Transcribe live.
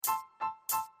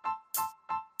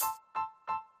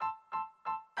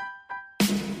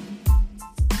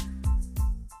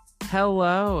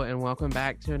Hello, and welcome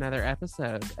back to another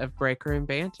episode of Break Room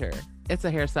Banter. It's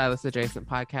a hairstylist adjacent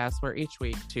podcast where each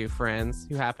week two friends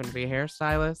who happen to be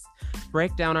hairstylists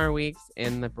break down our weeks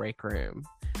in the break room.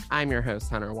 I'm your host,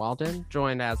 Hunter Walden,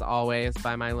 joined as always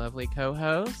by my lovely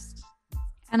co-host,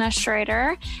 Anna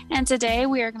Schrader. And today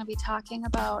we are going to be talking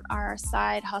about our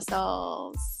side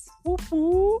hustles.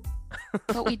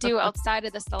 What we do outside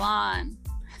of the salon.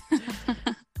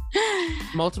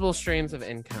 Multiple streams of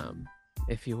income,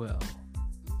 if you will.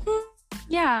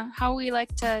 Yeah, how we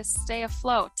like to stay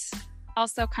afloat.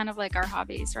 Also kind of like our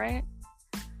hobbies, right?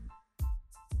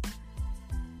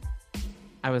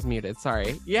 I was muted,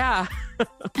 sorry. Yeah.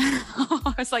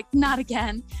 I was like, not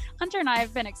again. Hunter and I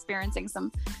have been experiencing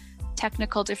some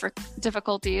technical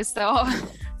difficulties, so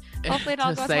hopefully it all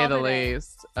goes well. To say the today.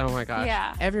 least. Oh my gosh.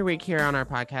 Yeah. Every week here on our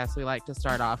podcast, we like to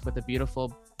start off with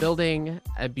building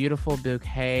a beautiful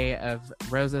bouquet of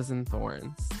roses and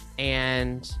thorns.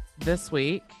 And this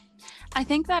week, I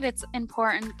think that it's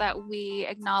important that we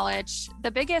acknowledge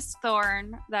the biggest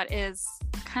thorn that is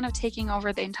kind of taking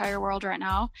over the entire world right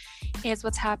now is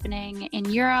what's happening in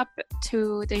Europe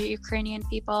to the Ukrainian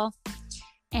people.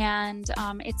 And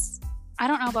I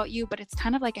don't know about you, but it's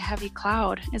kind of like a heavy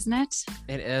cloud, isn't it?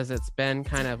 it is. It's been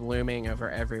kind of looming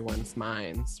over everyone's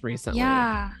minds recently.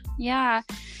 Yeah.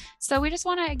 So we just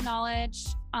want to acknowledge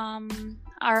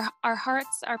our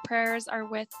hearts, our prayers are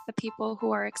with the people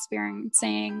who are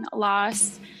experiencing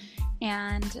loss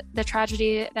and the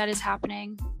tragedy that is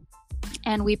happening.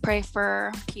 And we pray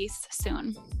for peace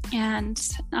soon. And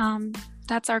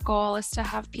that's our goal, is to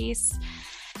have peace.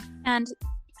 And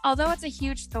although it's a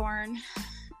huge thorn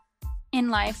in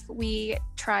life, we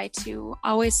try to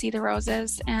always see the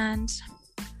roses. And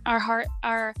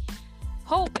our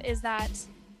hope is that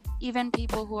even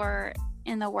people who are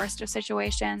in the worst of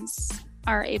situations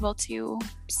are able to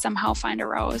somehow find a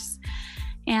rose.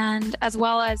 And as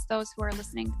well as those who are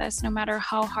listening to this, no matter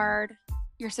how hard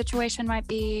your situation might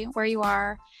be, where you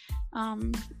are,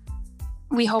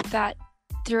 we hope that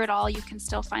through it all, you can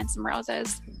still find some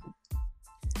roses.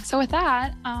 So with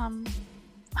that,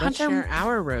 Let's Hunter, share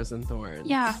our rose and thorns.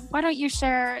 yeah, why don't you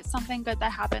share something good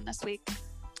that happened this week?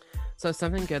 So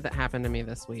something good that happened to me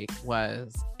this week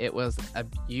was a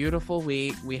beautiful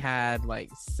week. We had like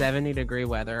 70-degree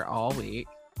weather all week.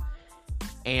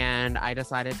 And I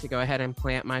decided to go ahead and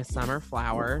plant my summer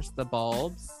flowers, the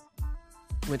bulbs,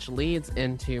 which leads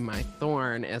into my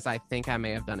thorn, as I think I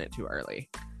may have done it too early.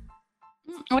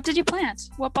 What did you plant?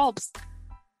 What bulbs?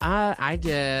 I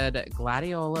did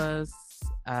gladiolas,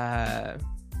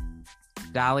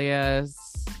 dahlias,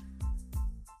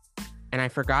 and I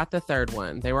forgot the third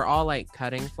one. They were all like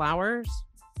cutting flowers,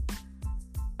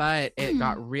 but it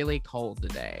got really cold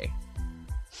today.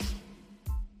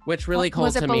 Which really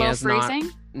cold to me is freezing?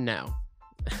 No.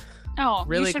 Oh,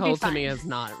 really cold to me is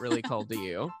not really cold to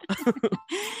you.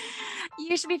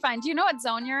 You should be fine. Do you know what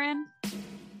zone you're in?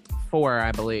 4,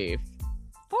 I believe.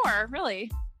 4,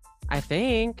 really? I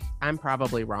think I'm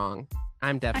probably wrong.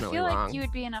 I'm definitely wrong. I feel like you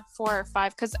would be in a 4 or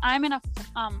 5 because I'm in a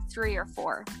 3 or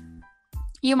 4.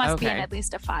 You must be in at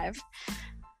least a 5.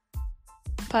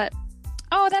 But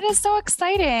oh, that is so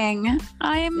exciting!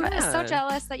 I'm so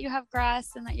jealous that you have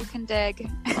grass and that you can dig.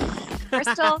 We're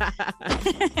still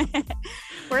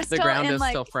the ground is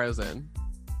still frozen.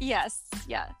 Yes,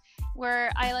 yeah.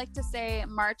 Where I like to say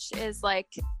March is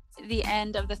like the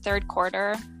end of the third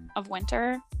quarter of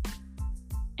winter,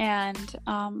 and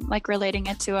like relating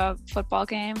it to a football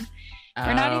game.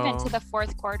 We're not even to the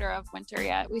fourth quarter of winter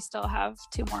yet. We still have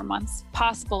 2 more months,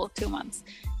 possible 2 months.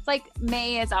 It's like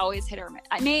May is always hit or miss.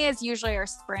 May is usually our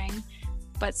spring,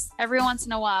 but every once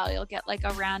in a while you'll get like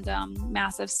a random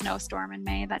massive snowstorm in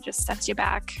May that just sets you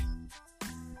back.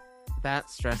 That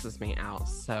stresses me out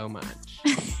so much.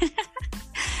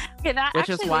 Okay, which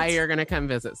is why you're going to come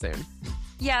visit soon.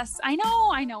 Yes, I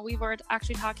know. We were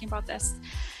actually talking about this.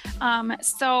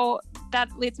 So that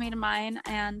leads me to mine,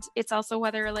 and it's also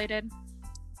weather related.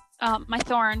 My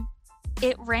thorn,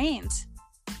 it rained,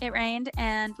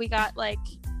 and we got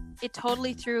it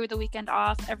totally threw the weekend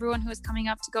off. Everyone who was coming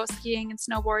up to go skiing and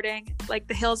snowboarding, like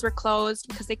the hills were closed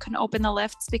because they couldn't open the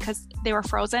lifts because they were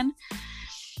frozen.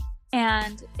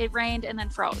 And it rained and then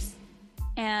froze.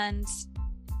 And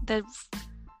it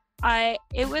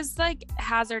was like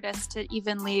hazardous to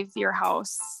even leave your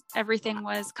house. Everything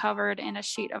was covered in a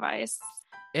sheet of ice.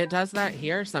 It does that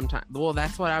here sometimes. Well,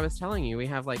 that's what I was telling you. We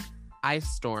have like ice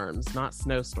storms, not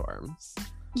snowstorms.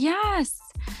 Yes.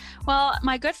 Well,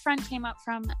 my good friend came up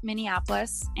from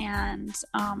Minneapolis, and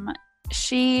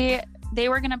they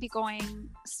were going to be going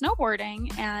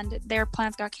snowboarding, and their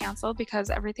plans got canceled because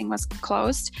everything was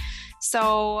closed.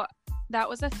 So that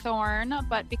was a thorn,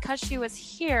 but because she was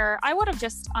here, I would have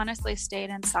just honestly stayed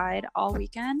inside all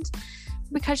weekend.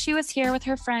 Because she was here with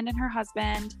her friend and her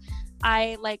husband,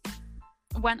 I like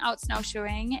went out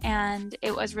snowshoeing, and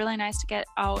it was really nice to get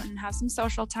out and have some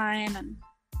social time.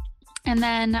 And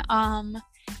then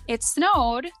it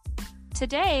snowed.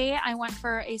 Today I went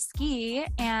for a ski,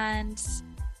 and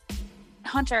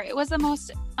Hunter, it was the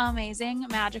most amazing,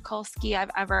 magical ski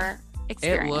I've ever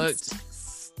experienced. It looked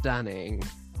stunning.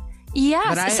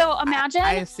 Yes. So imagine.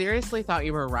 I seriously thought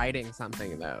you were riding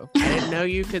something, though. I didn't know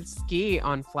you could ski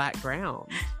on flat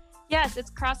ground. Yes, it's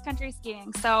cross-country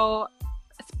skiing. So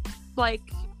it's like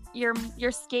you're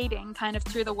skating kind of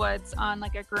through the woods on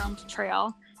like a groomed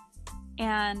trail.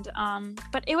 And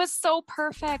but it was so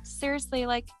perfect. Seriously,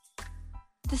 like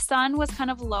the sun was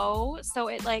kind of low, so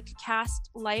it like cast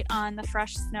light on the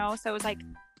fresh snow. So it was like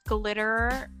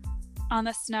glitter on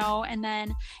the snow, and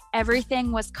then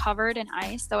everything was covered in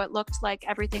ice, so it looked like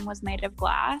everything was made of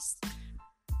glass,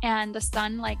 and the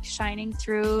sun like shining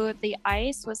through the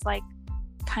ice was like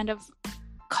kind of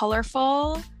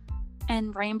colorful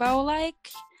and rainbow like,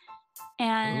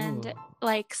 and Ooh.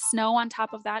 like snow on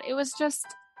top of that. It was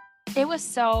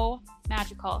so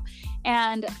magical.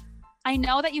 And I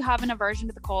know that you have an aversion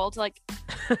to the cold, like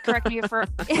correct me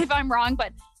if I'm wrong,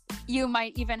 but you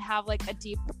might even have like a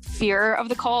deep fear of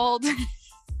the cold.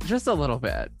 Just a little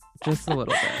bit.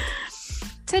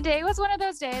 Today was one of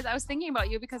those days. I was thinking about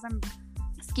you because I'm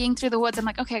skiing through the woods. I'm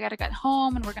like, okay, I gotta get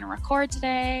home and we're gonna record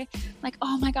today. Like,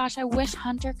 oh my gosh, I wish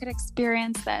Hunter could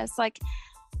experience this. Like,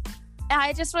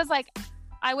 I just was like,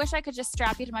 I wish I could just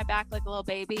strap you to my back like a little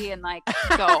baby and like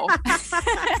go.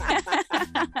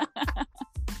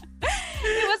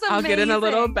 It was amazing. I'll get in a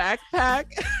little backpack.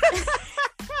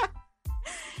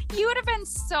 You would have been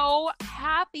so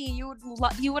happy. You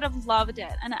would have loved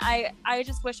it. And I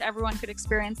just wish everyone could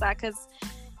experience that, because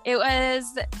it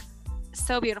was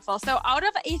so beautiful. So out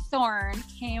of a thorn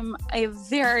came a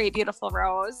very beautiful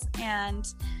rose. And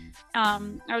I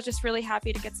was just really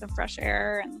happy to get some fresh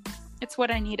air, and it's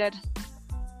what I needed.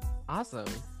 Awesome.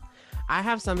 I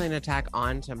have something to tack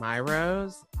on to my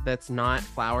rose that's not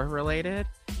flower related.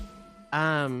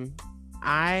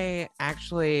 I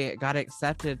actually got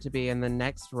accepted to be in the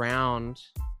next round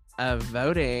of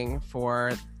voting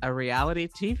for a reality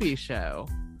TV show.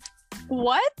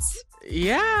 What?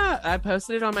 Yeah, I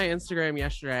posted it on my Instagram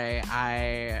yesterday.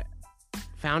 I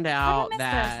found out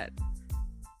that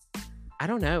I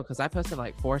don't know, because I posted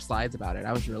like 4 slides about it.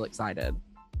 I was real excited.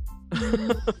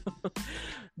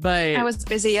 But I was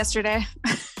busy yesterday.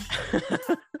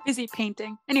 Busy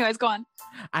painting. Anyways, go on.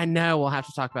 I know we'll have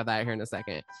to talk about that here in a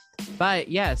second. But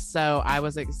yes, so I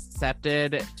was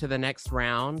accepted to the next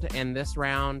round, and this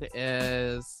round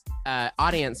is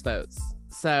audience votes.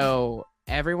 So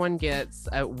everyone gets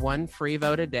 1 free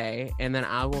vote a day, and then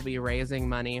I will be raising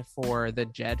money for the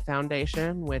JED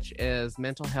Foundation, which is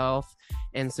mental health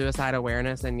and suicide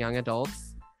awareness in young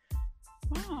adults.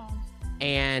 Wow.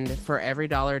 And for every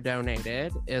 $1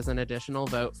 donated is an additional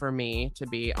vote for me to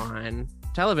be on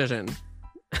television.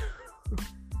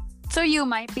 So you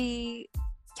might be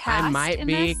cast. I might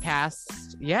be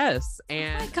cast, yes.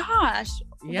 And oh my gosh.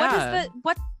 Yeah.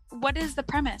 What is the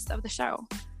premise of the show?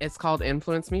 It's called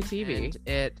Influence Me TV. And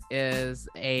it is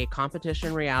a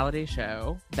competition reality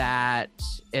show that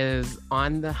is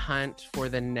on the hunt for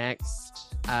the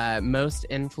next most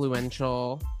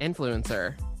influential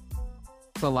influencer.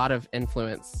 It's a lot of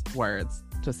influence words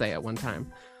to say at one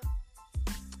time.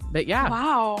 But yeah.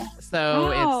 Wow.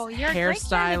 So it's you're a great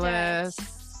candidate.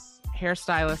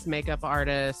 hairstylists, makeup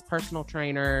artists, personal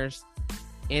trainers,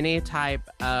 any type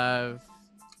of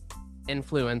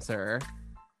influencer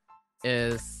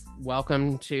is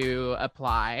welcome to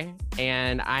apply.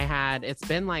 And it's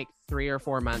been like 3 or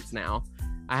 4 months now.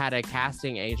 I had a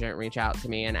casting agent reach out to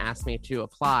me and ask me to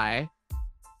apply.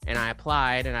 And I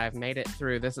applied, and I've made it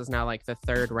through. This is now like the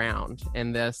 3rd round.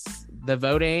 And the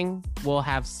voting will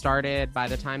have started by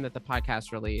the time that the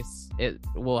podcast release. It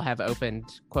will have opened,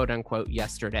 quote unquote,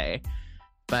 yesterday.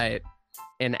 But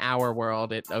in our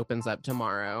world, it opens up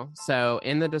tomorrow. So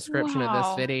in the description of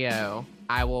this video,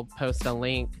 I will post a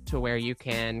link to where you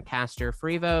can cast your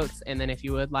free votes. And then if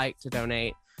you would like to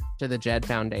donate to the JED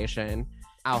Foundation,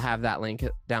 I'll have that link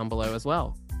down below as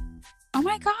well. Oh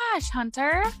my gosh,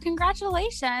 Hunter.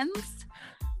 Congratulations.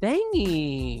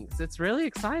 Thanks. It's really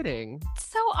exciting.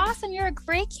 So awesome. You're a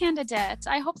great candidate.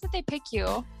 I hope that they pick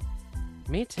you.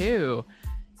 Me too.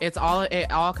 It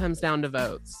all comes down to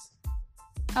votes.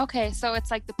 Okay, so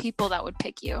it's like the people that would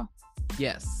pick you.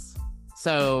 Yes.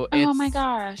 So oh my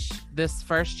gosh. This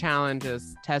first challenge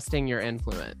is testing your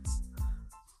influence.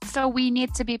 So we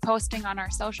need to be posting on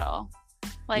our social.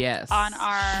 like yes. on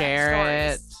our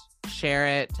share stories. Share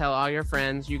it. Tell all your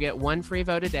friends. You get 1 free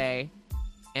vote a day,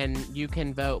 and you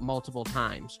can vote multiple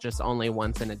times, just only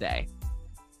once in a day.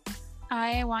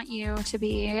 I want you to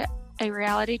be a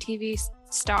reality TV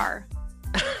star.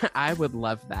 I would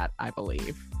love that, I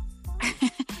believe.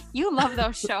 You love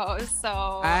those shows, so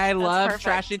I love perfect.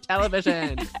 trashy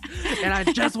television, and I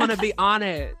just want to be on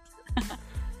it.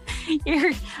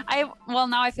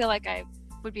 Now I feel like I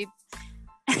would be.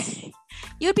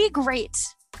 You'd be great.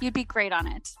 You'd be great on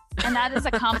it, and that is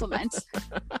a compliment.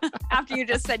 After you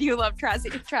just said you love trashy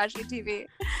TV.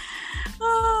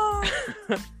 Oh,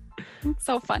 it's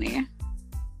so funny.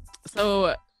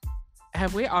 So,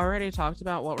 have we already talked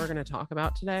about what we're going to talk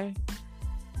about today?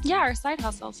 Yeah, our side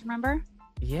hustles. Remember?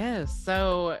 Yes.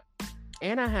 So,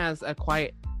 Anna has a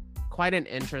quite an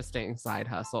interesting side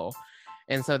hustle,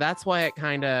 and so that's why it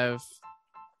kind of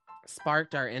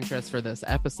sparked our interest for this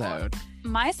episode.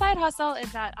 My side hustle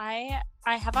is that I'm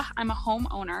a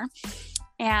homeowner,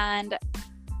 and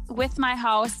with my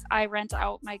house, I rent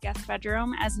out my guest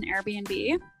bedroom as an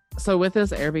Airbnb. So with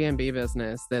this Airbnb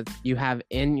business that you have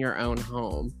in your own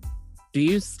home, do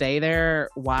you stay there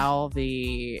while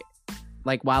you're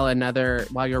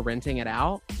renting it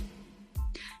out?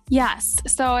 Yes.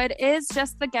 So it is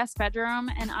just the guest bedroom,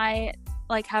 and I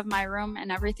like have my room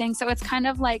and everything. So it's kind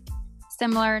of like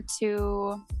similar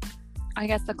to, I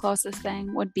guess the closest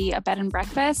thing would be a bed and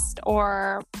breakfast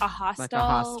or a hostel. Like a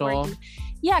hostel?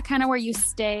 Kind of where you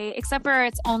stay, except for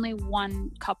it's only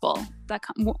one couple.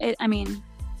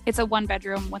 It's a 1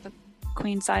 bedroom with a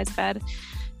queen size bed.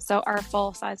 Or a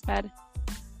full size bed.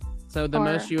 So the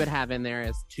most you would have in there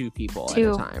is 2 people at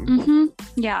a time. Mm-hmm.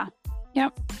 Yeah.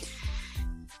 Yep.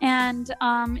 And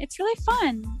it's really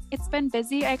fun. It's been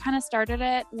busy. I kind of started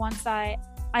it once I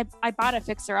bought a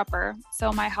fixer-upper.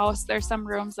 So my house, there's some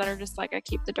rooms that are just like I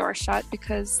keep the door shut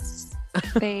because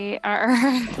they are,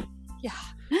 yeah.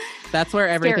 That's where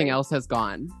everything Scary. else has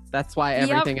gone. That's why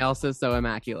everything else is so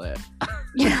immaculate.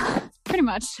 Yeah, pretty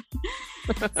much.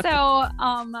 So,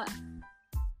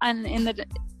 and in the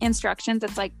instructions,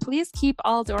 it's like, please keep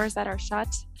all doors that are shut.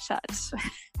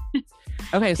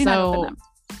 Okay, Do not open them.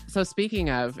 So speaking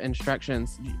of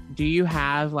instructions, do you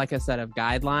have like a set of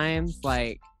guidelines?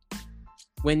 Like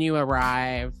when you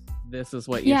arrive, this is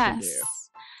what you should do.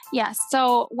 Yes.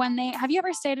 So have you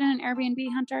ever stayed in an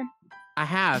Airbnb, Hunter? I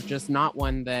have, just not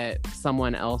one that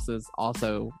someone else is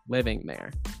also living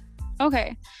there.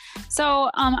 Okay. So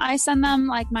I send them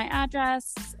like my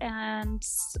address and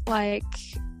like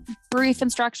brief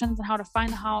instructions on how to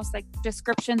find the house, like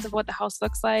descriptions of what the house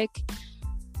looks like,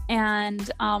 and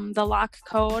the lock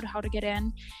code, how to get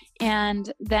in,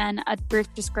 and then a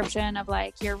brief description of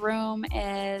like your room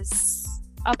is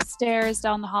upstairs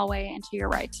down the hallway and to your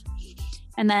right.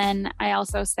 And then I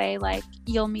also say like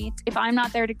you'll meet, if I'm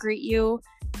not there to greet you,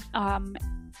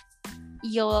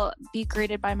 you'll be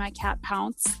greeted by my cat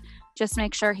Pounce. Just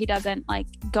make sure he doesn't like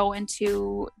go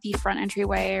into the front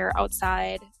entryway or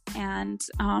outside. And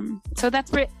so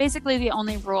that's basically the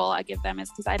only rule I give them, is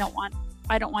because I don't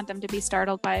want them to be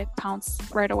startled by Pounce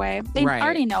right away. They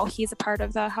already know he's a part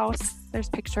of the house. There's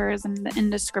pictures and in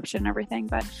description and everything,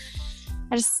 but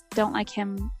I just don't like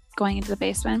him going into the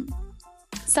basement.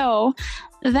 So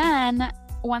then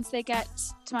once they get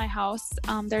to my house,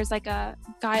 there's like a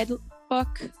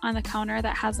guidebook on the counter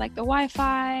that has like the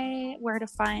Wi-Fi, where to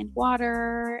find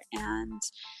water, and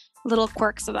little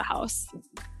quirks of the house.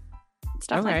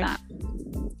 Stuff like that.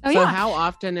 Oh, so how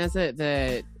often is it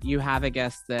that you have a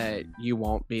guest that you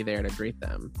won't be there to greet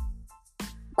them?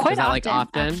 Quite often, like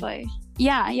often? Actually.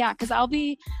 Yeah, because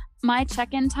my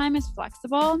check-in time is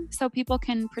flexible, so people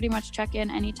can pretty much check in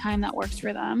any time that works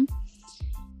for them.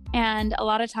 And a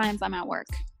lot of times I'm at work.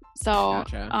 So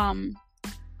gotcha.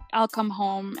 I'll come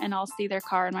home and I'll see their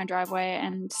car in my driveway.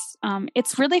 And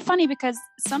it's really funny because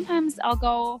sometimes I'll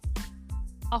go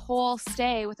a whole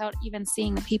stay without even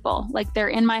seeing the people. Like they're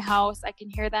in my house, I can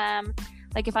hear them.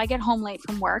 Like if I get home late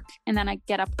from work and then I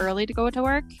get up early to go to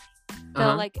work,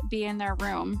 they'll like be in their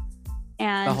room,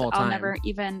 and I'll never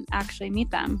even actually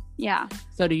meet them. Yeah.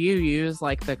 So do you use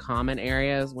like the common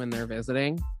areas when they're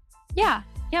visiting? Yeah.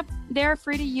 Yep. They're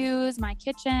free to use my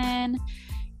kitchen.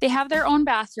 They have their own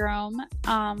bathroom,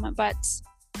 but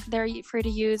they're free to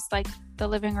use like the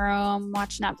living room,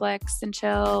 watch Netflix and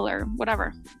chill or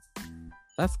whatever.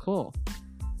 That's cool.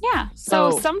 Yeah.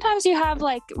 So sometimes you have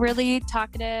like really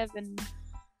talkative and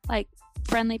like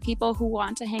friendly people who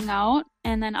want to hang out.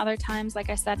 And then other times, like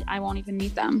I said, I won't even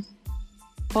meet them.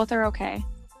 Both are okay.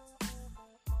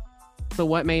 So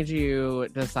what made you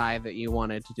decide that you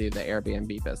wanted to do the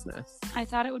Airbnb business? I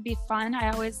thought it would be fun.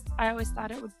 I always thought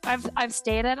it would. I've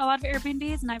stayed at a lot of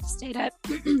Airbnbs, and I've stayed at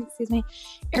excuse me,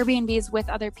 Airbnbs with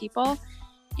other people,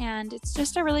 and it's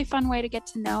just a really fun way to get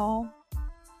to know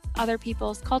other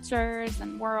people's cultures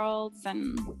and worlds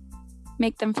and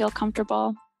make them feel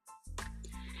comfortable.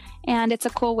 And it's a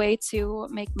cool way to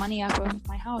make money off of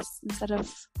my house instead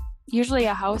of, usually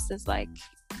a house is like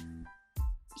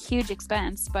huge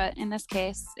expense, but in this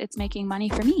case it's making money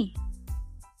for me.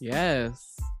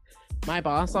 Yes. My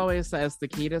boss always says the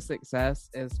key to success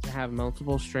is to have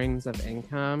multiple streams of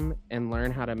income and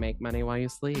learn how to make money while you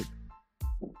sleep.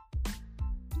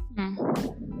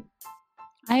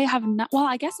 I have not. Well,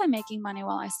 I guess I'm making money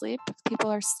while I sleep. If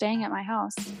people are staying at my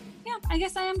house. Yeah, I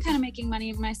guess I am kind of making money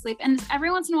in my sleep. And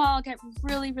every once in a while, I'll get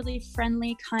really, really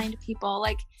friendly, kind people.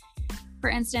 Like,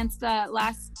 for instance,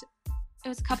 it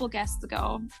was a couple guests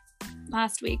ago,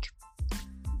 last week.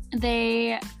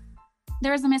 There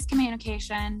was a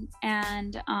miscommunication,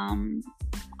 and on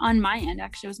my end,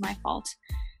 actually, it was my fault.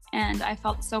 And I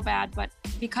felt so bad, but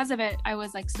because of it, I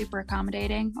was like super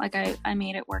accommodating. Like I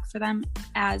made it work for them,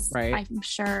 as right. I'm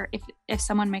sure if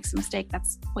someone makes a mistake,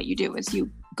 that's what you do, is you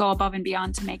go above and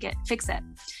beyond to fix it.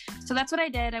 So that's what I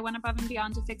did. I went above and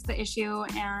beyond to fix the issue,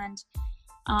 and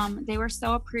they were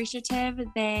so appreciative.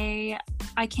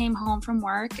 I came home from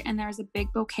work and there was a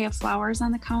big bouquet of flowers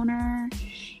on the counter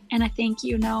and a thank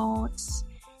you note,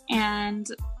 and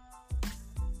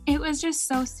it was just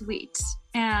so sweet.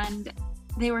 And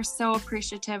they were so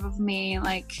appreciative of me,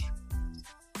 like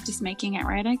just making it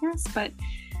right, I guess. But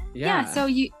yeah, so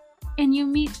you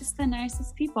meet just the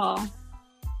nicest people.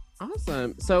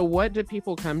 Awesome. So what did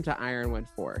people come to Ironwood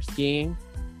for? Skiing?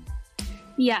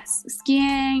 Yes,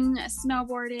 skiing,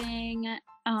 snowboarding,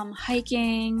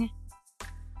 hiking.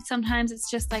 Sometimes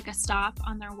it's just like a stop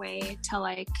on their way to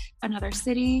like another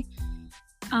city.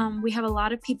 We have a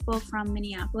lot of people from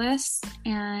Minneapolis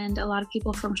and a lot of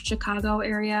people from Chicago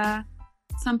area.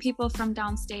 Some people from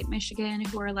downstate Michigan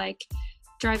who are like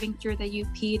driving through the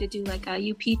UP to do like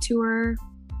a UP tour.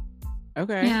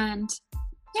 Okay. And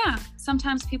yeah,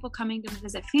 sometimes people coming to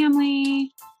visit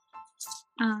family.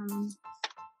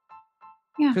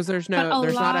 Yeah. Because there's not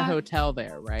a hotel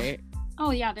there, right?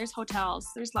 Oh yeah, there's hotels.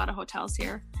 There's a lot of hotels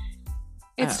here.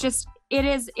 It's just,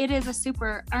 Ironwood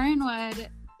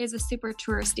is a super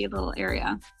touristy little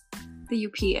area. The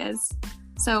UP is.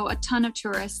 So a ton of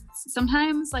tourists.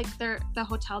 Sometimes like the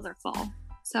hotels are full.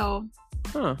 So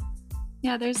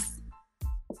yeah,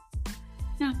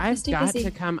 I've got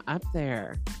to come up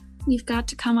there. You've got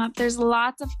to come up. There's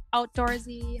lots of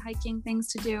outdoorsy hiking things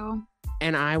to do.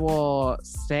 And I will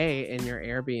stay in your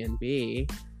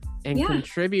Airbnb and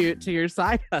contribute to your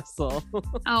side hustle.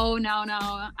 Oh,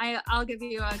 no. I'll give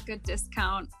you a good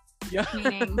discount. Yeah.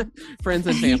 Meaning friends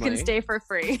and family. You can stay for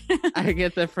free. I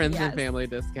get the friends and family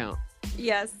discount.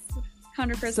 Yes,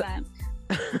 100%.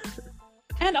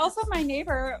 And also my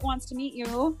neighbor wants to meet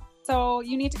you. So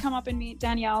you need to come up and meet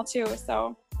Danielle too.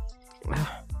 So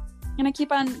and I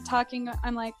keep on talking.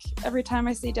 I'm like, every time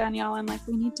I see Danielle, I'm like,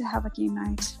 we need to have a game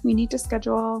night. We need to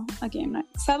schedule a game night.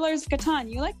 Settlers of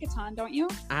Catan. You like Catan, don't you?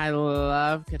 I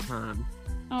love Catan.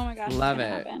 Oh my gosh. Love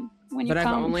it. But I've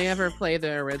only ever played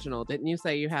the original. Didn't you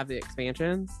say you have the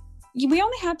expansions? We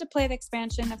only have to play the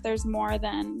expansion if there's more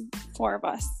than 4 of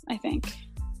us, I think.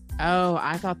 Oh,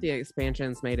 I thought the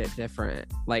expansions made it different,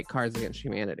 like Cards Against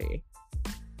Humanity.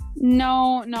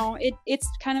 No, it's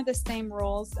kind of the same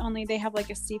rules, only they have like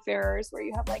a seafarers where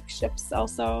you have like ships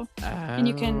also, and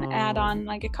you can add on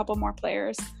like a couple more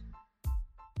players.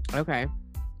 Okay.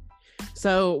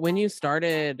 So when you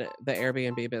started the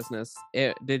Airbnb business,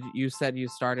 did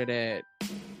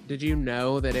you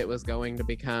know that it was going to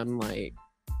become like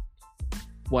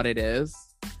what it is?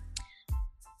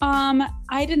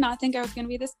 I did not think I was going to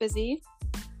be this busy,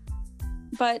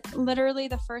 but literally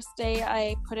the first day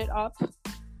I put it up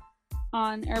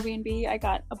on Airbnb, I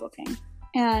got a booking,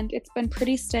 and it's been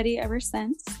pretty steady ever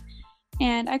since.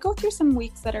 And I go through some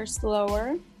weeks that are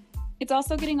slower. It's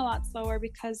also getting a lot slower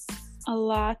because a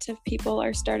lot of people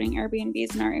are starting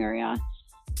Airbnbs in our area.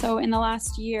 So in the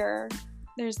last year,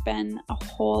 there's been a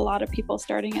whole lot of people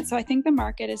starting it. So I think the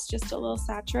market is just a little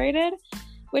saturated,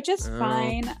 which is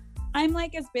fine. I'm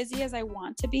like as busy as I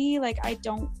want to be. Like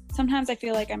sometimes I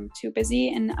feel like I'm too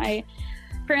busy. And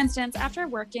for instance, after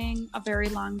working a very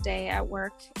long day at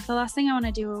work, the last thing I want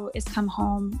to do is come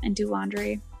home and do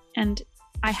laundry. And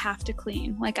I have to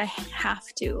clean. Like I have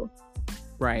to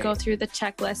go through the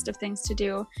checklist of things to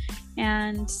do.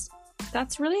 And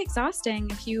that's really exhausting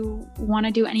if you want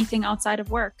to do anything outside of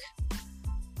work.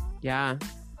 Yeah.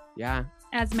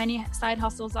 as many side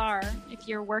hustles are, if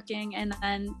you're working and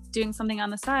then doing something on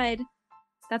the side,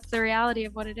 that's the reality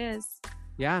of what it is.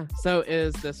 Yeah. So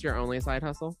is this your only side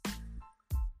hustle?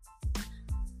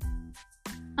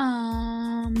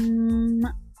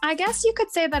 I guess you could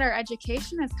say that our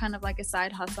education is kind of like a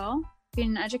side hustle, being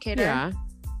an educator. Yeah.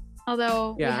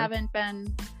 Although we haven't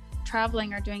been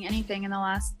traveling or doing anything in the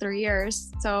last 3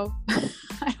 years. So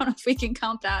I don't know if we can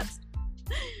count that.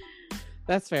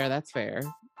 That's fair. That's fair.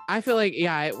 I feel like,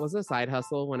 yeah, it was a side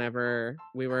hustle whenever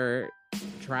we were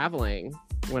traveling,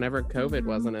 whenever COVID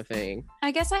wasn't a thing.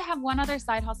 I guess I have one other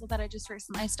side hustle that I just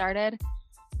recently started.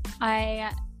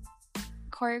 I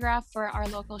choreograph for our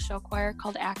local show choir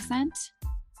called Accent.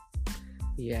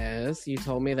 Yes, you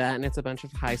told me that, and it's a bunch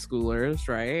of high schoolers,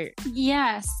 right?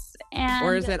 Yes. And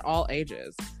or is it all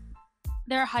ages?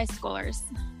 They're high schoolers.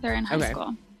 They're in high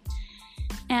school.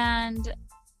 And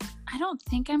I don't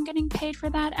think I'm getting paid for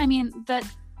that. I mean, the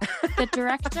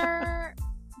director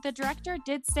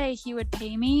did say he would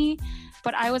pay me,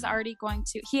 but I was already going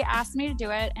to. He asked me to do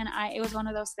it, and it was one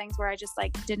of those things where I just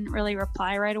like didn't really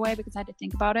reply right away because I had to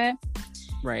think about it.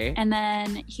 Right. And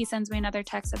then he sends me another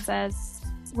text that says,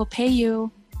 "We'll pay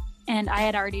you," and I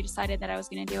had already decided that I was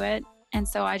going to do it. And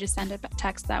so I just sent a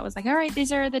text that was like, all right,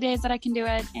 these are the days that I can do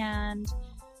it, and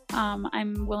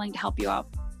I'm willing to help you out.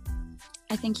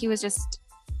 I think he was just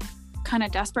kind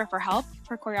of desperate for help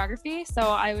for choreography. So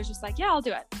I was just like, yeah, I'll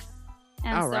do it.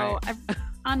 And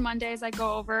on Mondays, I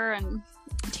go over and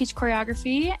teach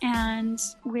choreography, and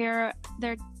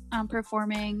they're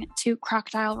performing to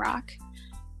Crocodile Rock.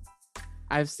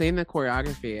 I've seen the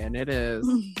choreography, and it is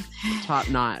top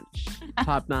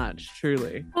notch,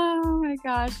 truly. Oh my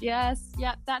gosh, yes.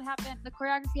 Yep, that happened. The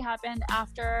choreography happened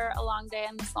after a long day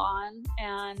in the salon,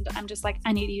 and I'm just like,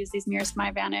 I need to use these mirrors to my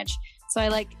advantage. So I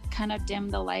like kind of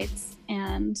dimmed the lights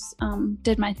and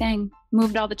did my thing,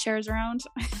 moved all the chairs around.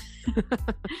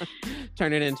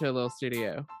 Turn it into a little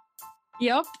studio.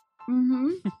 Yep.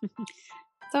 Mm-hmm.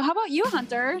 So how about you,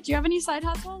 Hunter? Do you have any side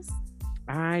hustles?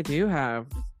 I do have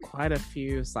quite a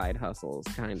few side hustles,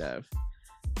 kind of.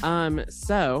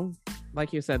 So,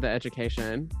 like you said, the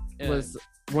education was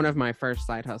one of my first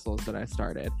side hustles that I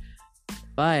started.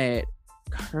 But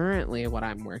currently what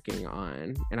I'm working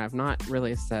on, and I've not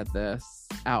really said this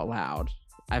out loud.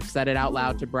 I've said it out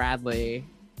loud to Bradley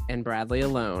and Bradley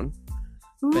alone.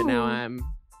 Ooh. But now I'm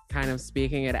kind of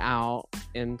speaking it out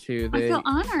into I feel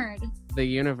honored. The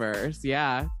universe.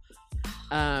 Yeah.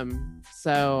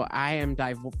 So I am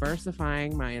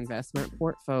diversifying my investment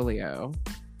portfolio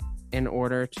in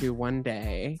order to one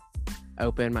day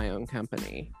open my own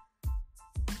company.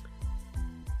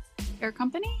 Hair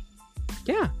company?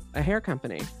 Yeah, a hair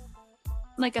company.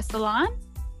 Like a salon?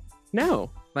 No,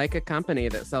 like a company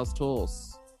that sells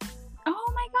tools.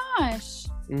 Oh my gosh.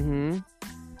 Mm-hmm.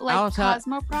 Like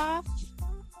Cosmoprof?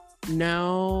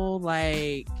 No,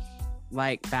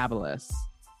 like Fabulous.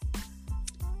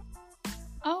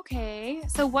 Okay,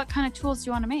 so what kind of tools do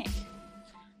you want to make?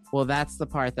 Well, that's the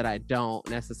part that I don't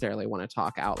necessarily want to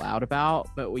talk out loud about,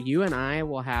 but you and I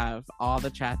will have all the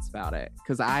chats about it,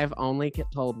 because I've only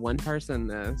told one person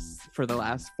this for the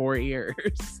last 4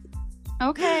 years.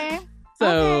 Okay.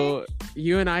 So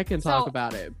you and I can talk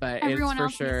about it, but everyone it's for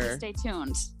else sure. Needs to stay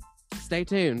tuned. Stay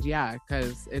tuned, yeah,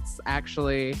 because it's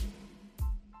actually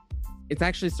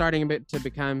starting to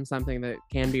become something that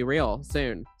can be real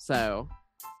soon. So,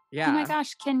 yeah. Oh my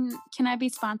gosh, can I be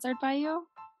sponsored by you?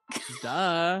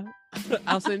 Duh.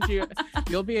 I'll send you.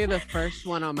 You'll be the first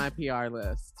one on my PR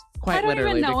list. Quite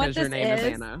literally, because your name is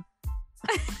Anna.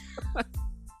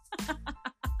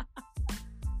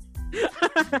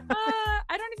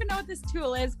 I don't even know what this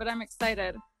tool is, but I'm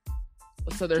excited.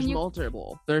 So there's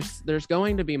multiple. There's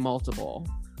going to be multiple,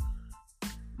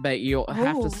 but you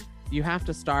have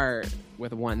to start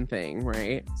with one thing,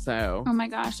 right? So. Oh my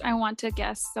gosh, I want to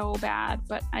guess so bad,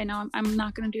 but I know I'm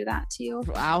not going to do that to you.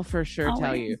 I'll for sure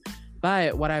tell you.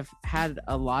 But what I've had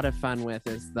a lot of fun with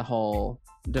is the whole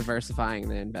diversifying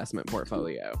the investment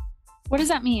portfolio. What does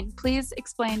that mean? Please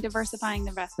explain diversifying the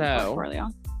investment portfolio.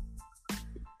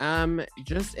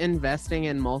 Just investing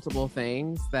in multiple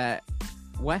things that.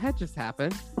 What had just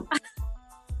happened?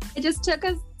 I just took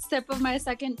a sip of my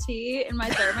second tea in my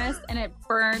thermos and it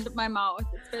burned my mouth.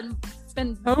 It's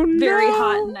been very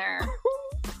hot in there.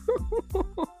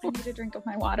 I need a drink of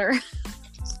my water.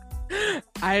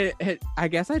 I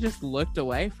guess I just looked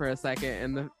away for a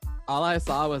second, and all I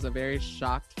saw was a very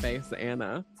shocked face,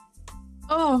 Anna.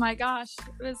 Oh my gosh,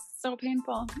 it was so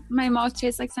painful. My mouth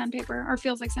tastes like sandpaper, or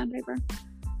feels like sandpaper.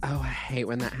 Oh, I hate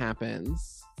when that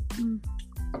happens.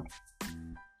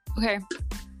 Okay,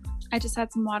 I just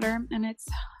had some water, and it's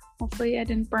Hopefully I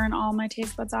didn't burn all my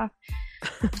taste buds off.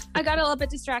 I got a little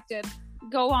bit distracted.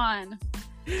 Go on.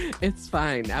 It's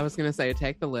fine. I was going to say,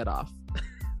 take the lid off.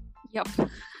 Yep.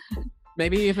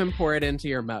 Maybe even pour it into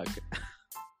your mug.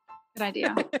 Good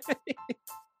idea.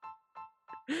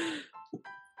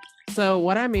 So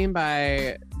what I mean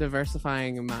by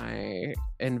diversifying my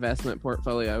investment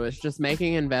portfolio is just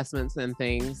making investments in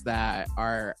things that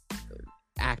are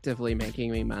actively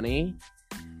making me money.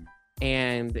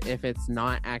 And if it's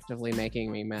not actively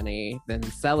making me money, then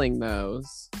selling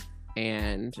those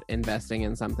and investing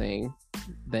in something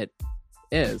that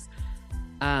is.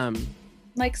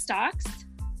 Like stocks,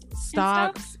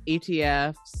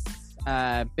 ETFs,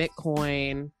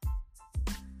 Bitcoin.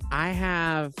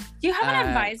 Do you have an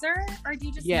advisor, or do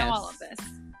you just know all of this?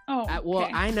 Oh, well,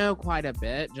 I know quite a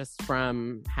bit just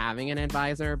from having an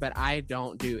advisor, but I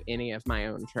don't do any of my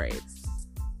own trades.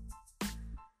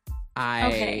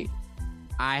 I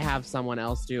have someone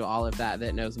else do all of that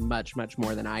knows much, much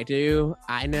more than I do.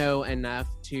 I know enough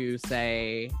to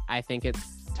say, I think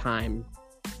it's time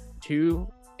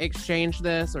to exchange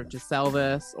this or to sell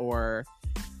this or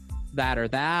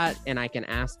that, and I can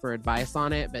ask for advice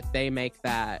on it, but they make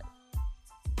that.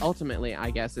 Ultimately,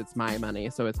 I guess it's my money,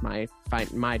 so it's my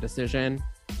decision,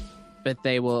 but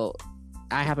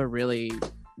I have a really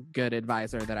good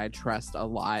advisor that I trust a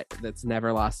lot that's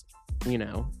never lost,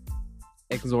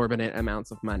 exorbitant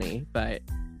amounts of money. But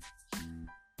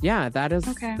yeah,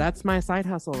 that's my side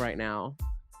hustle right now,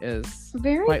 is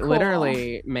very quite cool.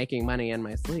 Literally making money in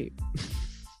my sleep.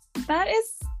 That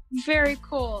is very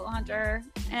cool, Hunter.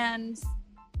 And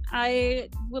I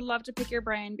would love to pick your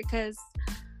brain, because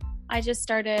I just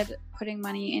started putting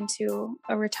money into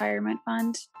a retirement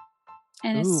fund.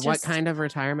 And what kind of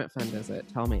retirement fund is it?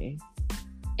 Tell me.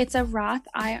 It's a Roth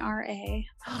IRA.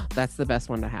 That's the best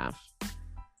one to have.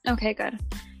 Okay, good.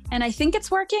 And I think it's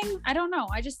working. I don't know.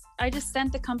 I just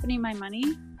sent the company my money.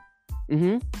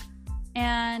 Mm-hmm.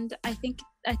 And I think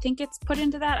it's put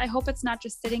into that. I hope it's not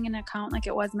just sitting in an account like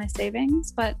it was my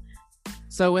savings, but.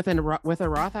 So with a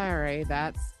Roth IRA,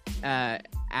 that's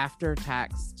after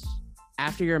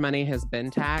your money has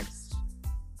been taxed,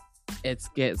 it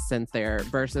gets sent there,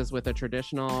 versus with a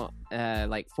traditional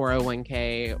like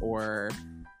 401k or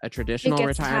a traditional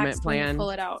retirement plan. When you pull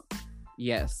it out.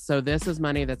 Yes. So this is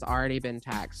money that's already been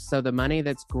taxed. So the money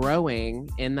that's growing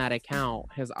in that account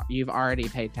you've already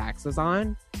paid taxes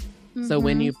on. Mm-hmm. So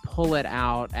when you pull it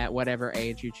out at whatever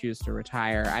age you choose to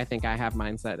retire, I think I have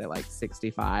mine set at like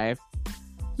 65.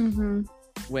 Mm-hmm.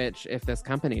 Which, if this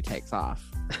company takes off,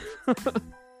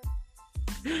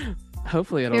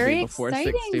 hopefully it'll Very be before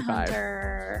exciting, 65.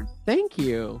 Hunter. Thank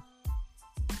you.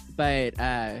 But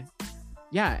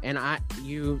yeah, and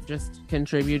you just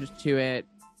contribute to it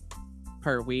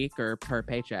per week or per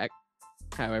paycheck,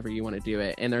 however you want to do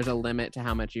it. And there's a limit to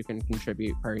how much you can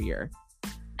contribute per year.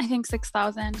 I think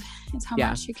 6,000 is how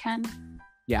much you can.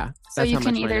 Yeah. So you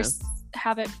can either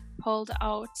have it pulled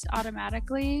out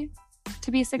automatically to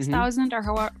be 6,000 or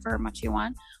however much you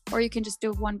want, or you can just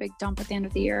do one big dump at the end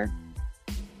of the year.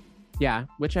 Yeah,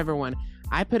 whichever one.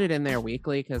 I put it in there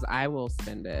weekly because I will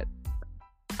spend it.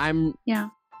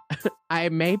 I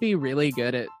may be really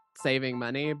good at saving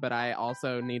money, but I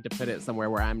also need to put it somewhere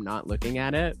where I'm not looking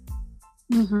at it.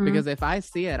 Mm-hmm. Because if I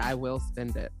see it, I will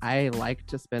spend it. I like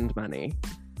to spend money.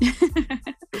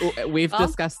 We've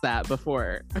discussed that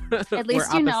before. At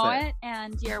least you know it,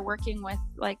 and you're working with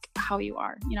like how you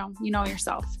are. You know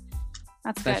yourself.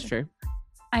 That's good. That's true.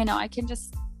 I know. I can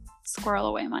just squirrel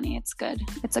away money. It's good.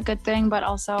 It's a good thing, but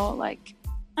also like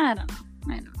I don't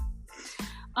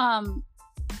know.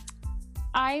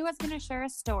 I was going to share a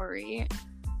story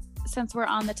since we're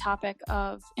on the topic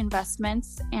of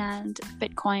investments and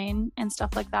Bitcoin and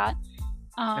stuff like that.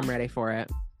 I'm ready for it.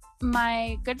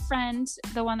 My good friend,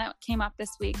 the one that came up this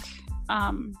week,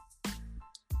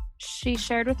 she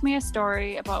shared with me a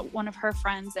story about one of her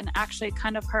friends, and actually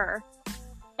kind of her.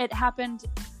 It happened.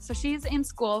 So she's in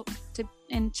school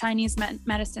in Chinese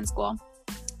medicine school.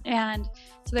 And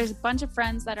so there's a bunch of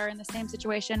friends that are in the same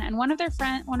situation. And one of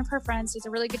her friends does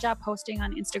a really good job posting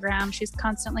on Instagram. She's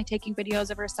constantly taking videos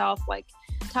of herself, like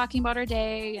talking about her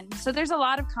day. And so there's a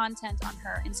lot of content on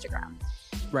her Instagram.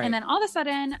 Right. And then all of a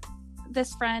sudden,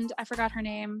 this friend, I forgot her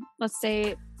name, let's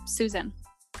say Susan.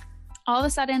 All of a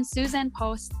sudden, Susan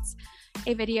posts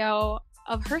a video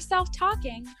of herself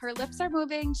talking. Her lips are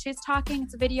moving. She's talking.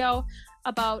 It's a video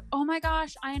about, oh my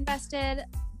gosh, I invested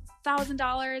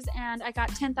 $1,000 and I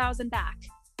got $10,000 back.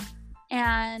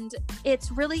 And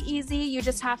it's really easy. You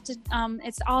just have to,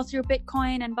 it's all through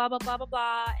Bitcoin and blah, blah, blah, blah,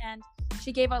 blah. And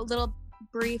she gave a little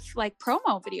brief like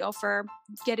promo video for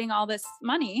getting all this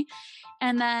money.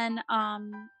 And then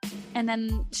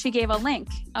she gave a link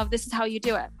of this is how you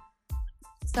do it.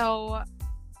 So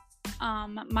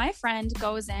my friend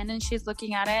goes in and she's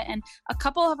looking at it, and a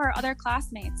couple of our other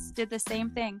classmates did the same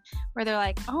thing where they're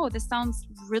like, oh, this sounds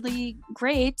really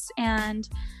great. And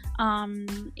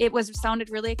it sounded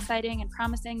really exciting and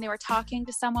promising. They were talking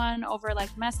to someone over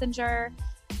like Messenger,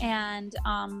 and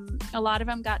a lot of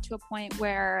them got to a point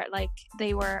where like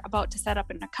they were about to set up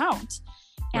an account,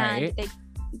 and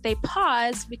they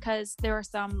paused because there were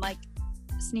some like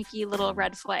sneaky little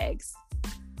red flags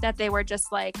that they were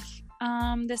just like,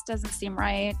 this doesn't seem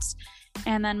right.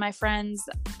 And then my friend's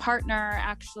partner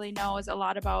actually knows a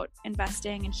lot about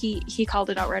investing, and he called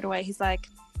it out right away. He's like,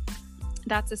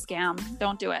 that's a scam,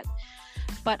 don't do it.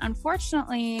 But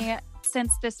unfortunately,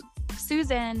 since this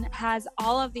Susan has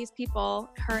all of these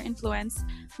people, her influence,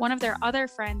 one of their other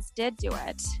friends did do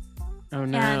it. Oh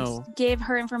no. And gave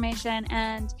her information,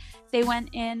 and they went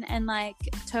in and like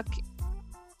took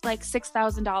like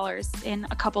 $6,000 in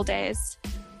a couple days.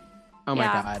 Oh my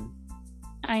God.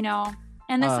 I know.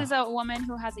 And this is a woman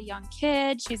who has a young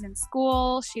kid. She's in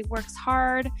school. She works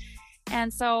hard.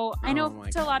 And so I know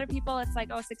to a lot of people it's like,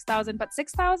 oh, 6,000, but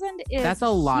 6,000 is that's a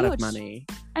lot huge. of money.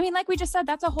 I mean, like we just said,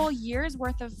 that's a whole year's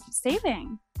worth of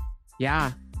saving.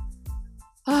 Yeah.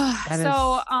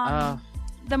 The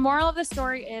moral of the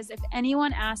story is if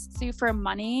anyone asks you for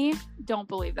money, don't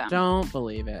believe them. Don't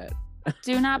believe it.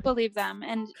 Do not believe them.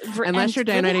 And unless you're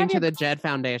donating to the Jed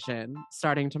Foundation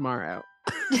starting tomorrow.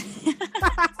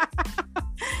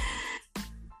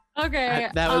 Okay.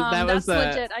 That's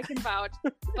legit. I can vouch.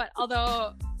 But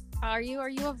although, are you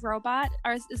a robot?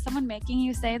 Is someone making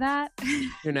you say that?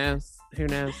 Who knows?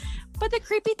 But the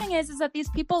creepy thing is that these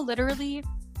people literally,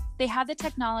 they had the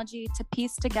technology to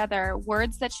piece together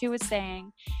words that she was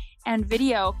saying and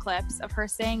video clips of her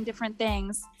saying different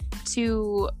things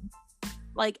to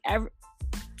like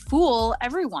fool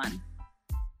everyone.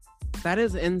 That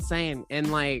is insane.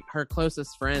 And like her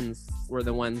closest friends were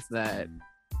the ones that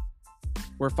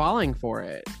were falling for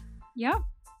it. Yep.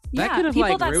 That could have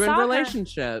like ruined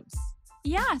relationships.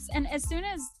 Yes. And as soon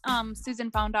as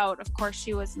Susan found out, of course,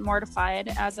 she was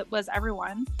mortified, as it was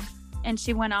everyone. And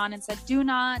she went on and said, do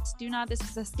not, this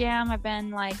is a scam. I've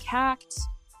been like hacked.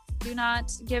 Do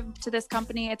not give to this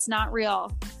company. It's not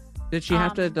real. Did she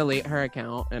have to delete her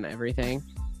account and everything?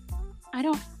 I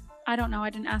don't know. I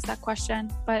didn't ask that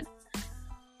question, but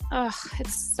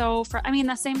it's so I mean,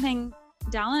 the same thing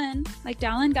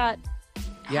Dallin got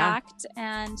hacked,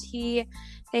 and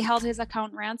they held his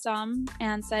account ransom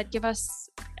and said, give us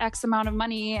X amount of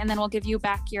money and then we'll give you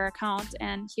back your account.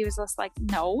 And he was just like,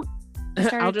 no.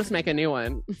 I'll just make a new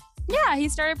one. Yeah, he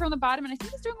started from the bottom, and I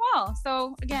think he's doing well.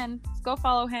 So again, go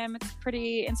follow him. It's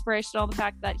pretty inspirational, the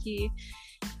fact that he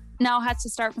now has to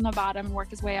start from the bottom and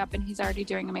work his way up, and he's already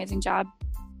doing an amazing job.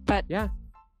 But yeah,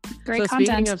 great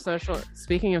content.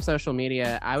 Speaking of social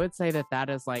media, I would say that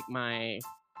is like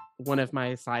one of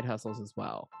my side hustles as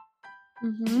well.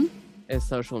 Mm-hmm. Is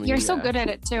social media. You're so good at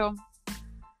it too.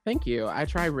 Thank you. I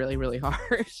try really, really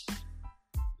hard.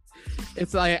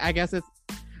 It's like,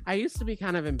 I used to be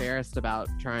kind of embarrassed about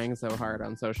trying so hard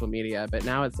on social media, but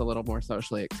now it's a little more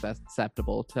socially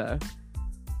acceptable to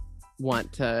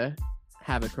want to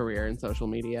have a career in social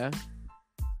media.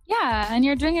 Yeah, and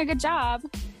you're doing a good job.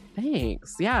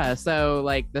 Thanks. Yeah, so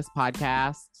like this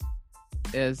podcast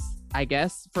is, I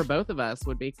guess, for both of us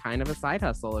would be kind of a side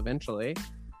hustle eventually.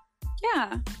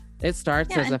 Yeah. It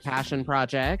starts as a passion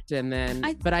project, and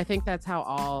then but I think that's how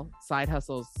all side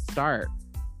hustles start.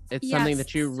 It's something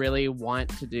that you really want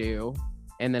to do,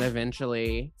 and then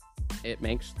eventually it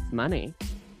makes money.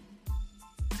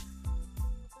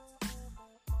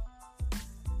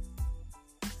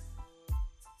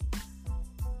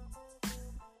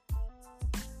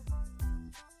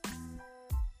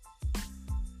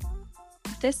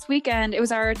 This weekend, it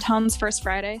was our town's first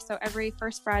Friday. So every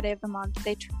first Friday of the month,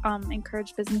 they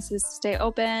encourage businesses to stay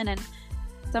open, and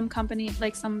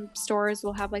some stores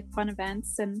will have like fun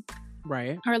events. And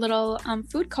our little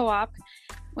food co-op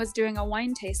was doing a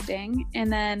wine tasting,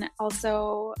 and then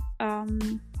also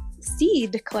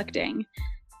seed collecting.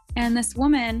 And this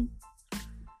woman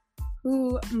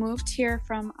who moved here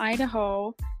from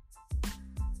Idaho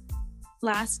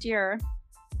last year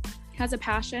has a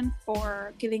passion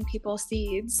for giving people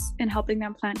seeds and helping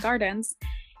them plant gardens.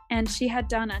 And she had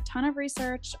done a ton of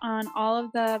research on all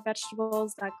of the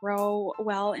vegetables that grow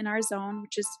well in our zone,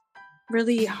 which is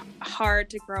really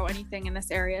hard to grow anything in this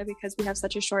area because we have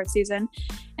such a short season.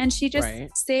 And she just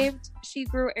she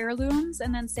grew heirlooms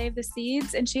and then saved the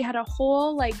seeds. And she had a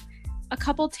whole, like a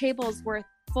couple tables worth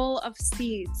full of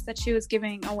seeds that she was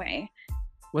giving away.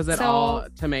 Was it all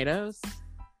tomatoes?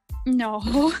 No.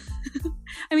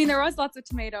 I mean, there was lots of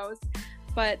tomatoes,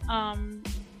 but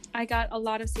I got a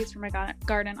lot of seeds for my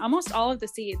garden. Almost all of the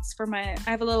seeds for I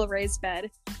have a little raised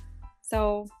bed.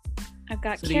 So I've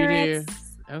got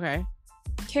carrots. Okay.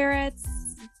 Carrots,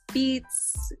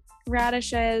 beets,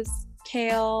 radishes,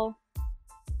 kale,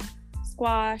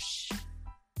 squash.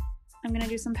 I'm going to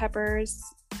do some peppers.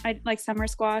 I like summer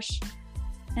squash.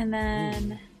 And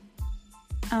then,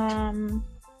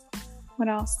 what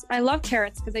else? I love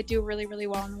carrots because they do really, really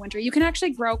well in the winter. You can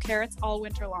actually grow carrots all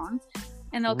winter long,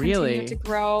 and they'll continue to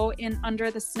grow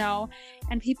under the snow.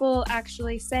 And people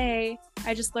actually say,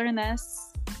 I just learned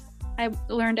this. I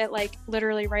learned it like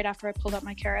literally right after I pulled up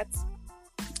my carrots.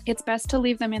 It's best to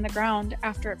leave them in the ground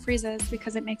after it freezes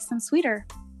because it makes them sweeter.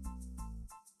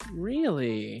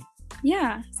 Really?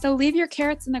 Yeah. So leave your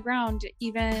carrots in the ground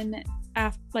even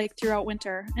throughout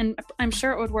winter. And I'm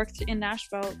sure it would work in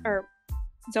Nashville or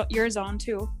your zone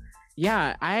too.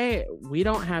 Yeah, we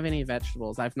don't have any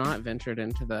vegetables. I've not ventured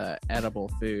into the edible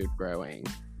food growing.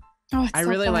 Oh, it's I so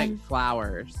really fun. like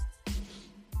flowers.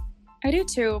 I do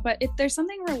too, but there's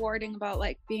something rewarding about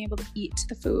like being able to eat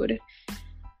the food.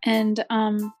 And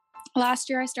last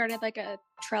year I started like a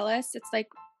trellis.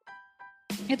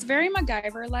 It's very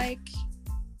MacGyver-like.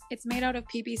 It's made out of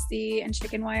PVC and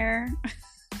chicken wire.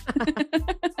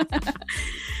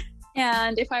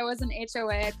 And if I was an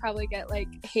HOA, I'd probably get like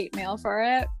hate mail for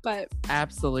it, but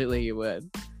absolutely you would.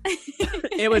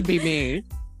 It would be me.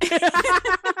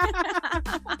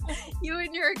 You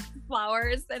and your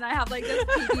flowers, and I have like this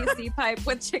PVC pipe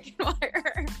with chicken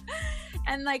wire.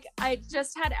 And like I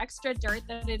just had extra dirt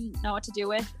that I didn't know what to do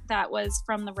with, that was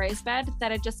from the raised bed,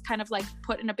 that I just kind of like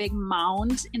put in a big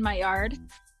mound in my yard.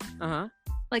 Uh-huh.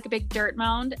 Like a big dirt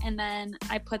mound, and then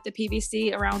I put the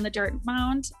PVC around the dirt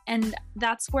mound, and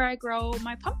that's where I grow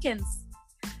my pumpkins.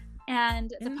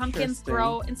 And the pumpkins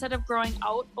grow, instead of growing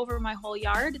out over my whole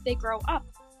yard, they grow up.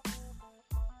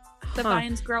 The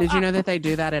vines grow up. Did you know that they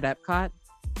do that at Epcot?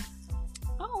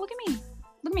 Oh, look at me.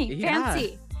 Look at me. Yeah.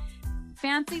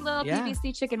 Fancy little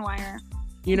PVC chicken wire.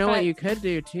 You know what you could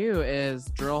do too is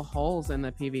drill holes in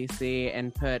the PVC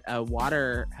and put a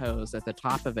water hose at the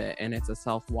top of it, and it's a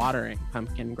self-watering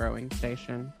pumpkin growing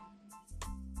station.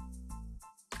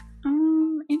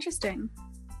 Interesting.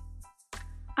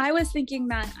 I was thinking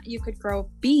that you could grow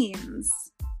beans.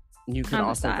 You could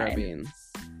also grow beans.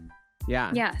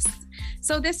 Yeah. Yes.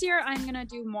 So this year I'm gonna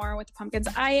do more with pumpkins.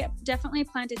 I definitely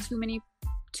planted too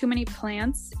many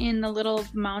plants in the little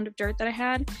mound of dirt that I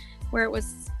had, where it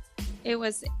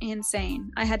was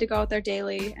insane. I had to go out there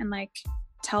daily and like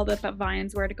tell the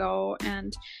vines where to go,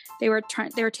 and they were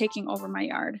taking over my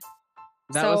yard.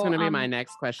 That was going to be my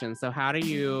next question. So how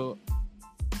do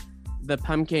the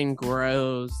pumpkin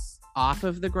grows off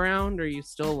of the ground, or you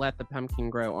still let the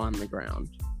pumpkin grow on the ground?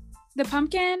 The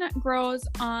pumpkin grows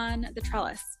on the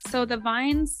trellis. So the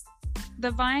vines,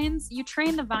 you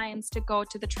train the vines to go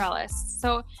to the trellis.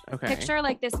 So picture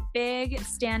like this big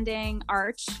standing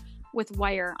arch with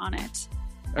wire on it.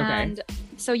 Okay. And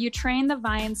so you train the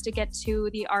vines to get to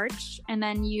the arch, and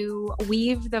then you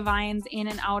weave the vines in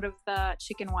and out of the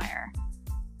chicken wire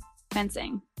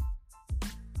fencing.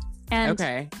 And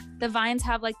the vines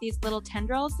have like these little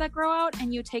tendrils that grow out,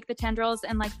 and you take the tendrils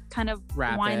and like kind of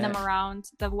wind them around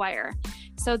the wire.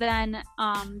 So then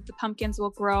the pumpkins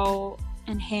will grow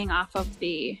and hang off of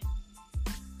the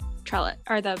trellis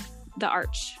or the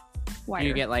arch wire. Do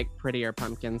you get like prettier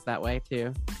pumpkins that way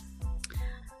too?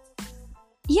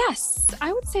 Yes,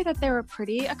 I would say that they were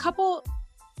pretty. A couple,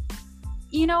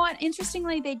 you know what?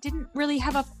 Interestingly, they didn't really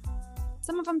have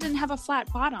some of them didn't have a flat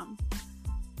bottom.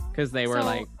 Because they were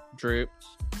like drooped?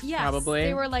 Yes, probably.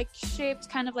 They were like shaped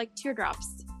kind of like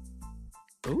teardrops.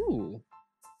 Ooh.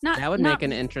 That would make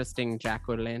an interesting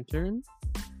jack-o'-lantern.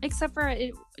 Except for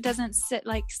it doesn't sit,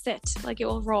 like it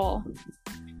will roll.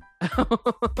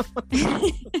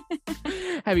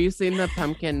 Have you seen the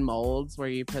pumpkin molds where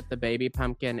you put the baby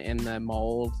pumpkin in the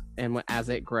mold, and as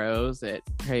it grows it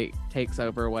takes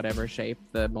over whatever shape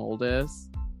the mold is?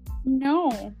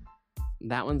 No.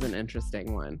 That one's an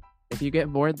interesting one. If you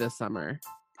get bored this summer,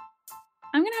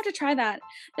 I'm gonna have to try that.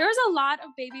 There was a lot of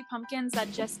baby pumpkins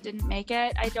that just didn't make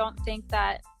it. I don't think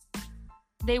that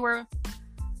they were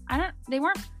I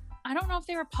don't know if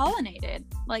they were pollinated.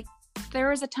 Like, there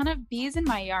was a ton of bees in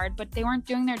my yard, but they weren't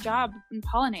doing their job in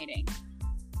pollinating.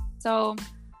 So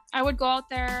I would go out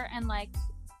there and like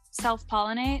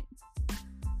self-pollinate.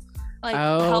 Like,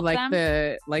 help them.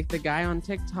 The guy on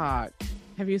TikTok.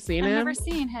 Have you seen him? I've never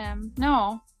seen him.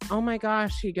 No. oh my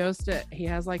gosh, he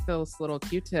has like this little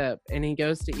Q-tip and he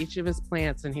goes to each of his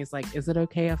plants and he's like, is it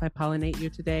okay if I pollinate you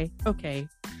today? Okay.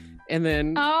 And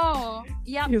then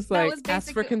yeah, he's that like, was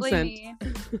ask for consent. me.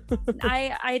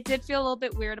 I did feel a little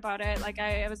bit weird about it. Like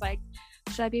I was like,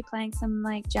 should I be playing some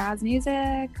like jazz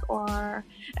music, or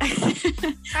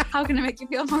how can I make you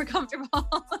feel more comfortable?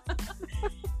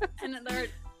 And then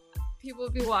people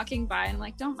would be walking by and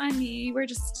like, don't mind me, we're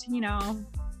just,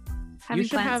 having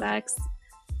plant sex.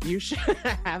 You should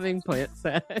having plant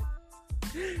sex.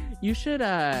 You should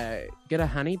get a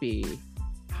honeybee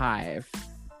hive.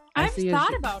 I've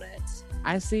thought about it.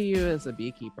 I see you as a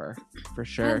beekeeper for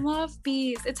sure. I love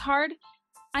bees. It's hard.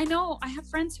 I know I have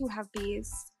friends who have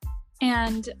bees,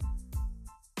 and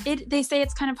they say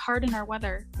it's kind of hard in our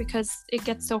weather because it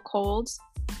gets so cold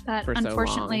that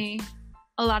unfortunately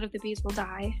a lot of the bees will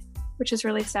die, which is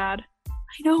really sad.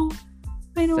 I know.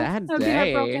 Sad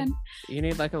day. You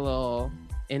need like a little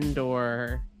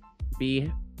indoor bee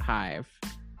hive.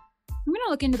 I'm gonna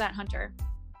look into that, Hunter.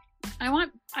 I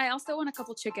also want a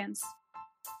couple chickens.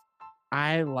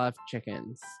 I love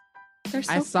chickens. They're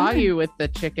so I saw fun. you with the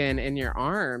chicken in your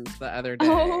arms the other day.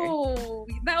 Oh,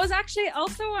 that was actually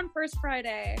also on First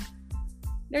Friday.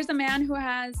 There's a man who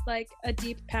has like a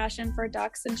deep passion for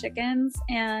ducks and chickens,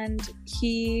 and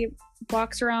he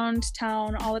walks around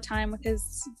town all the time with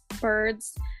his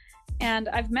birds, and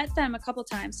I've met them a couple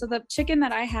times. So the chicken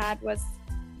that I had was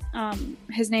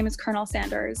his name is Colonel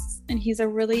Sanders, and he's a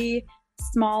really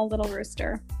small little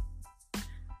rooster.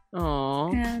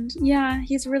 Aww. And yeah,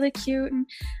 he's really cute, and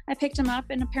I picked him up,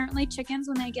 and apparently chickens,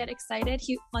 when they get excited,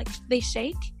 they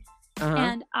shake. Uh-huh.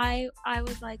 And I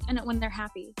was like, and when they're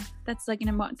happy, that's like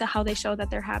how they show that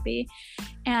they're happy.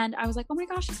 And I was like, oh my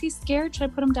gosh, is he scared? Should I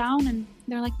put him down? And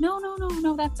they're like,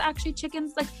 no, that's actually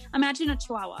chickens. Like, imagine a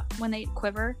chihuahua when they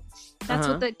quiver. That's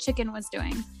what the chicken was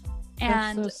doing.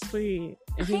 And that's so sweet.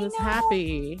 And he was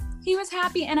happy. He was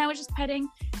happy, and I was just petting.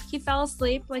 He fell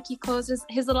asleep. Like, he closed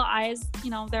his little eyes,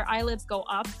 their eyelids go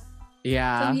up.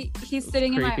 Yeah. So he's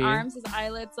sitting in my arms, his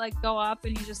eyelids like go up,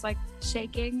 and he's just like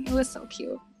shaking. It was so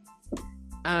cute.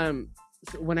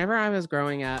 Whenever I was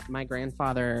growing up, my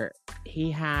grandfather,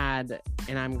 he had,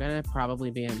 and I'm gonna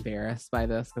probably be embarrassed by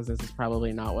this because this is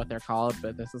probably not what they're called,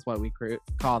 but this is what we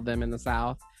called them in the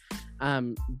South.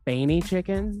 Baney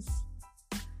chickens.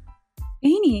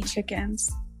 Baney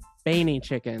chickens. Baney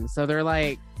chickens. So they're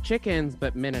like chickens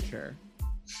but miniature.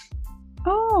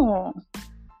 Oh.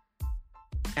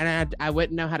 And I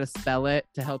wouldn't know how to spell it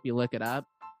to help you look it up.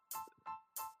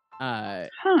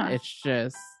 It's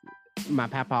just, my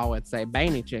papa would say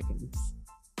Baney chickens.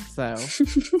 So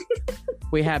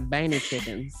we had Baney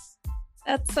chickens.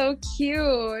 That's so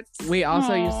cute. We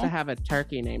also used to have a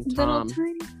turkey named Tom. Little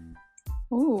tiny.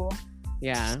 Ooh.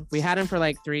 Yeah, we had him for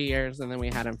like 3 years, and then we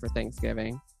had him for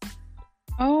Thanksgiving.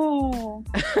 Oh.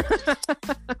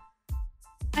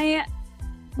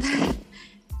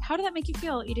 How did that make you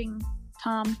feel, eating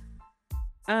Tom?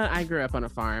 I grew up on a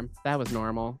farm. That was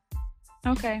normal.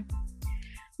 Okay.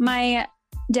 My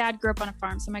dad grew up on a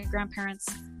farm, so my grandparents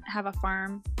have a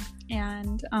farm,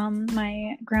 and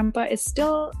my grandpa is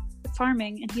still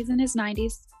farming, and he's in his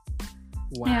 90s.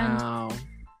 Wow. And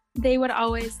they would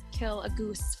always kill a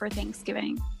goose for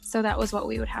Thanksgiving. So that was what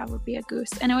we would have, would be a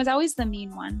goose. And it was always the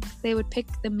mean one. They would pick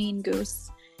the mean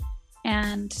goose.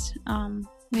 And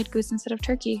we had goose instead of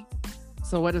turkey.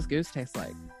 So what does goose taste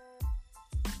like?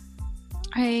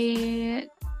 I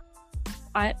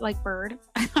like bird.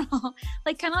 I don't know.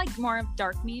 Like kind of like more of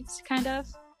dark meat, kind of.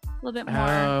 A little bit more.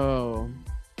 Oh.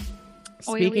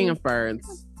 Oily. Speaking of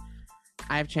birds,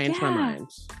 I've changed my mind.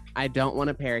 I don't want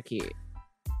a parakeet.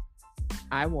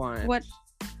 I want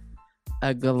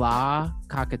a galah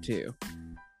cockatoo.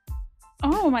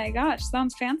 Oh my gosh,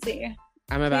 sounds fancy.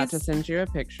 I'm about to send you a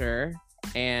picture,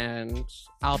 and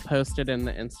I'll post it in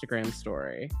the Instagram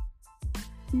story.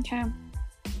 Okay.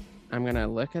 I'm going to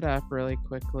look it up really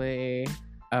quickly.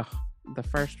 Oh, the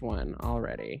first one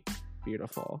already.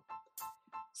 Beautiful.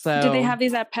 So, do they have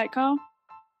these at Petco?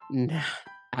 No,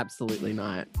 absolutely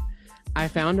not. I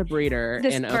found a breeder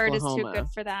in Oklahoma. This bird is too good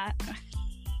for that.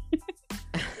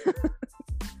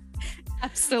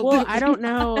 Absolutely. Well, I don't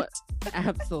know.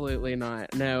 Absolutely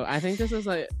not. No, I think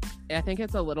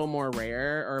it's a little more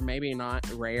rare, or maybe not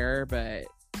rare, but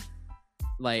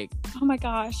like. Oh my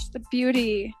gosh, the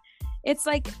beauty. It's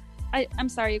like, I'm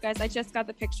sorry, you guys. I just got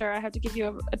the picture. I have to give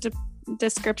you a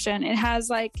description. It has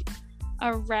like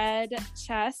a red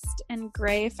chest and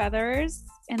gray feathers,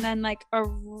 and then like a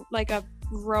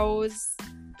rose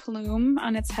plume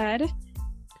on its head.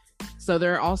 So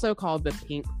they're also called the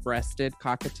pink-breasted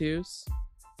cockatoos.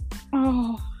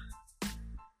 Oh,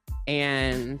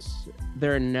 And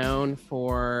they're known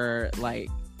for, like,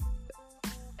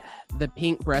 the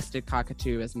pink-breasted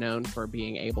cockatoo is known for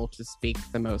being able to speak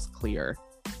the most clear.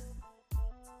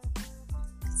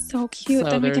 So cute. So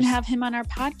then we can have him on our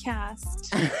podcast.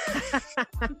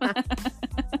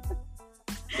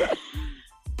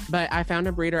 But I found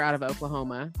a breeder out of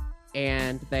Oklahoma,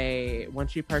 and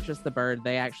once you purchase the bird,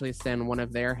 they actually send one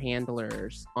of their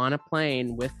handlers on a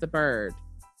plane with the bird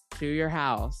to your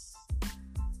house.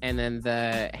 And then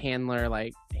the handler,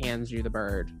 like, hands you the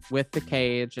bird with the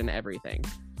cage and everything.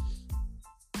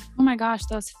 Oh my gosh,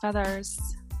 those feathers.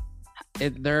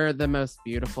 They're the most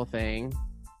beautiful thing.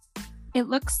 It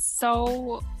looks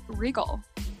so regal.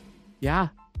 Yeah.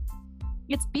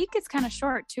 Its beak is kind of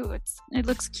short too. It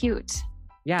looks cute.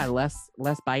 Yeah, less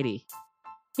bitey.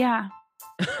 Yeah.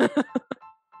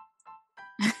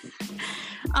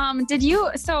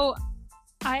 So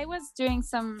I was doing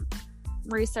some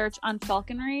research on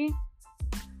falconry.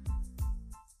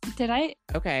 Did I?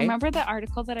 Okay. Remember the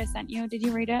article that I sent you? Did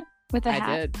you read it with the hat?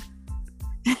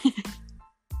 I did.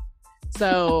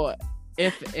 So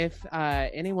if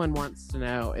anyone wants to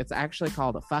know, it's actually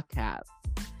called a fuck hat.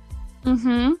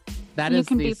 Mm-hmm. That is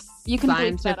the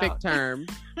scientific term.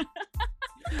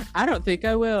 I don't think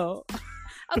I will.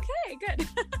 Okay, good.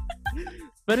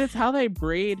 But it's how they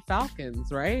breed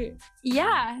falcons, right?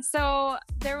 Yeah. So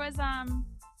there was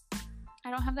I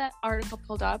don't have that article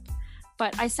pulled up,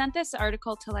 but I sent this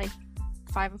article to like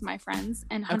 5 of my friends,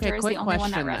 and Hunter is the only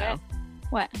one that read it.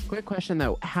 What? Quick question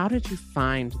though. How did you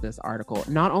find this article?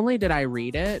 Not only did I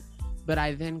read it, but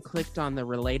I then clicked on the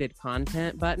related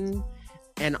content button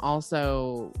and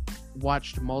also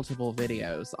watched multiple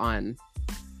videos on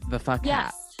the fuck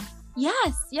hat.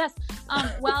 Yes.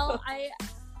 Well, I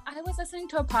was listening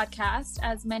to a podcast,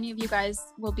 as many of you guys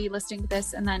will be listening to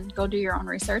this and then go do your own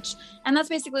research. And that's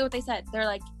basically what they said. They're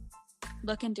like,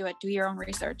 look into it, do your own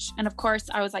research. And of course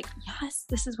I was like, yes,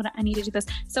 this is what I need to do this.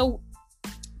 So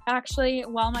actually,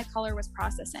 while my color was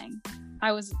processing,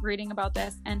 I was reading about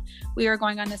this, and we were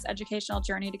going on this educational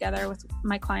journey together with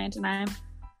my client and I,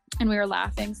 and we were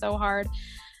laughing so hard.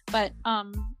 But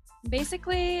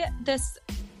basically this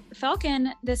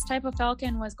type of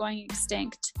falcon was going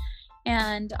extinct.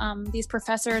 And these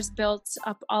professors built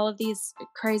up all of these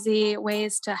crazy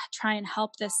ways to try and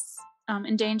help this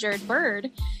endangered bird.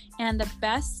 And the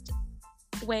best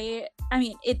way,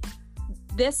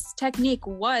 this technique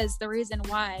was the reason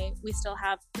why we still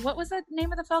have, what was the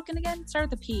name of the falcon again?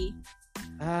 Start with a P.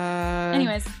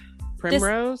 Anyways.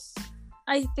 Primrose?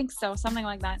 I think so. Something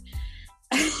like that.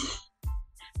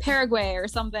 Paraguay or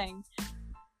something.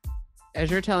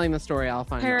 As you're telling the story, I'll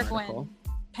find the article.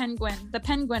 The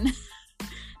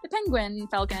penguin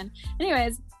falcon.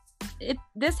 Anyways,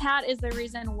 this hat is the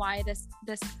reason why this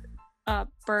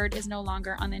bird is no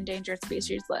longer on the endangered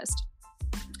species list.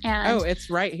 And it's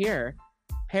right here.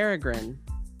 Peregrine.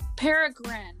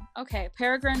 Okay,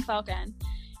 peregrine falcon.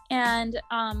 And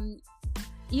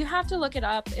you have to look it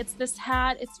up. It's this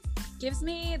hat. It gives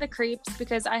me the creeps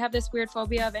because I have this weird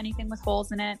phobia of anything with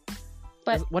holes in it.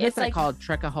 But what is that like, called?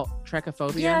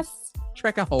 Trichophobia? Yes.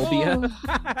 Trichophobia.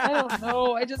 I don't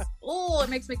know. It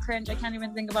makes me cringe. I can't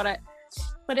even think about it.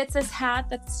 But it's this hat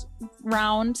that's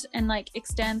round and like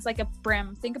extends like a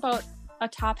brim. Think about a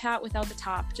top hat without the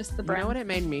top, just the brim. You know what it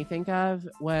made me think of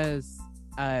was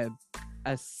a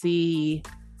sea.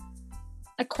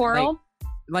 A coral?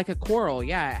 Like a coral,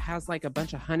 yeah. It has like a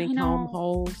bunch of honeycomb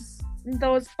holes.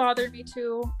 Those bothered me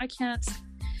too. I can't.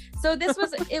 So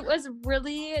it was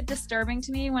really disturbing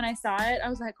to me when I saw it. I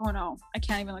was like, oh no, I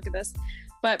can't even look at this.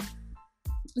 But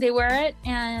they wear it,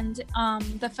 and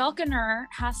the falconer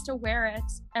has to wear it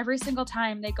every single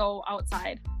time they go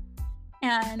outside.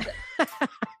 And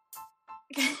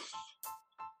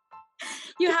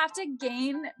you have to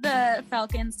gain the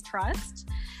falcon's trust.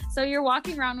 So you're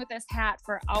walking around with this hat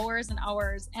for hours and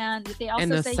hours, and they also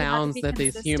and the say sounds you have to be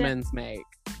that consistent. These humans make.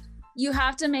 You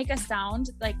have to make a sound,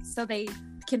 like, so they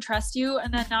can trust you.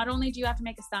 And then not only do you have to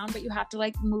make a sound, but you have to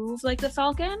like move like the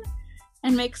falcon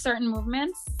and make certain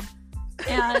movements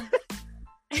and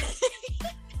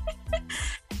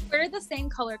wear the same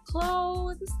color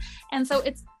clothes. And so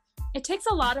it takes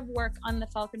a lot of work on the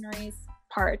falconry's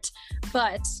part,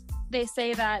 but they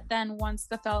say that then once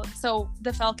the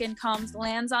falcon comes,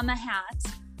 lands on the hat,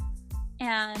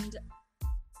 and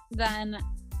then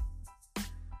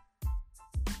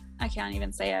I can't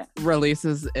even say it.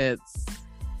 Releases its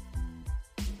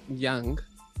young.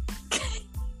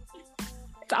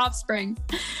 It's offspring.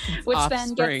 Which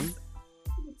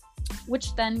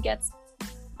then gets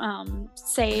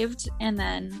saved and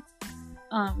then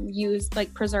used,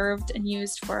 like preserved and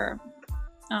used for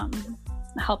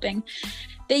helping.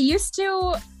 They used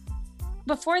to,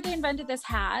 before they invented this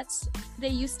hat, they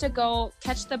used to go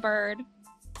catch the bird,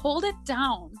 hold it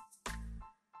down,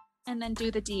 and then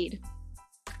do the deed.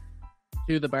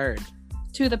 To the bird.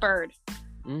 To the bird.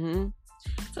 Mm-hmm.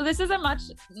 So this is a much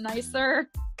nicer,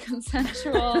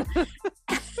 consensual.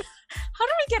 How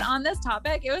did we get on this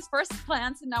topic? It was first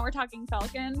plants, and now we're talking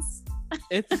falcons.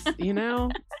 It's, you know,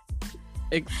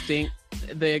 the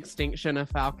extinction of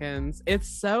falcons.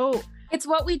 It's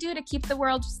what we do to keep the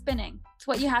world spinning. It's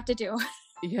what you have to do.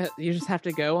 Yeah, you just have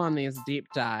to go on these deep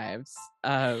dives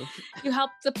of you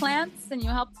help the plants and you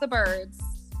help the birds.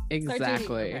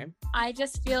 Exactly. Okay. I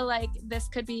just feel like this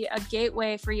could be a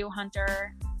gateway for you,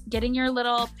 Hunter, getting your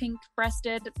little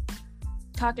pink-breasted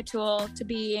cockatool to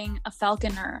being a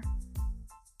falconer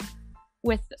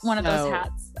with one of those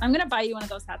hats. I'm gonna buy you one of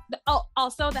those hats. Oh,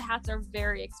 also the hats are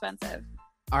very expensive.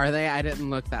 Are they? I didn't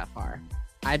look that far.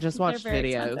 I just watched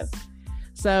videos. Expensive.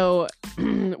 So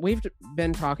we've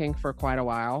been talking for quite a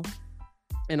while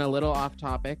and a little off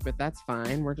topic, but that's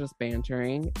fine. We're just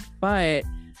bantering. But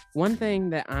one thing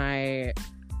that I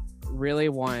really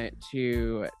want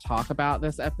to talk about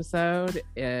this episode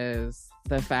is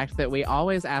the fact that we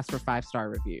always ask for 5-star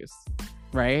reviews,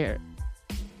 right?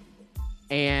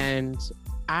 And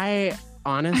I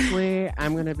honestly,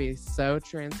 I'm going to be so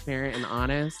transparent and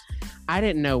honest. I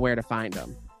didn't know where to find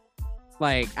them.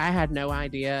 Like, I had no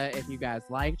idea if you guys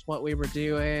liked what we were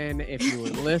doing, if you were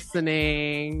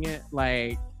listening,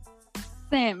 like...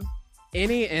 Same.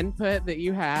 Any input that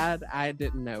you had, I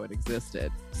didn't know it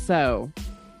existed. So,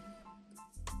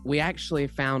 we actually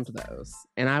found those.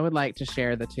 And I would like to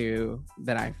share the 2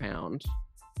 that I found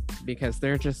because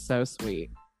they're just so sweet.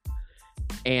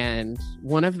 And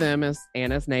one of them is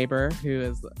Anna's neighbor, who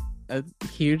is a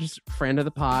huge friend of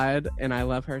the pod, and I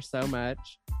love her so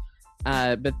much.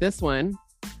 But this one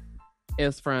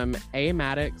is from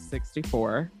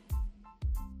Amatic64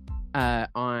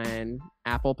 on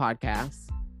Apple Podcasts.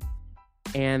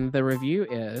 And the review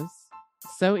is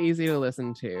so easy to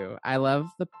listen to. I love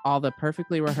all the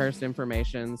perfectly rehearsed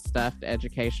information, stuffed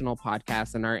educational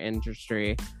podcasts in our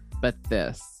industry. But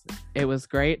it was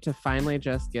great to finally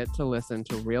just get to listen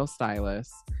to real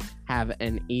stylists have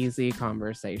an easy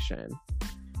conversation.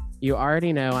 You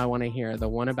already know I want to hear the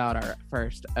one about our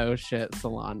first oh shit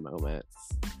salon moments.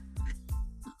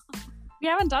 We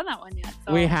haven't done that one yet.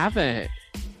 So we haven't.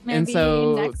 Maybe and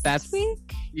so next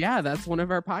week? Yeah, that's one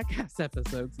of our podcast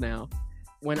episodes now.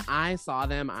 When I saw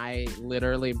them, I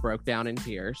literally broke down in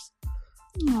tears.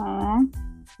 Aww.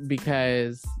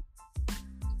 Because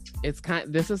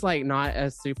this is like not a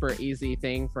super easy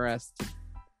thing for us to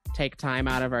take time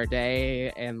out of our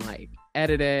day and like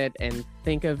edit it and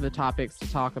think of the topics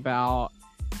to talk about.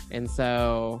 And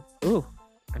so,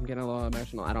 I'm getting a little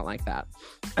emotional. I don't like that.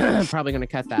 I'm probably going to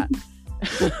cut that.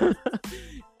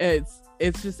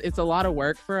 It's a lot of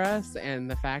work for us.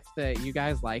 And the fact that you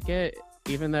guys like it,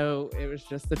 even though it was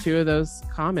just the 2 of those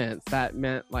comments, that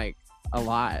meant like a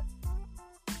lot.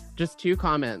 Just 2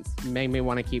 comments made me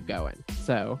want to keep going.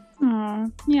 So,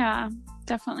 yeah,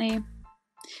 definitely.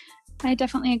 I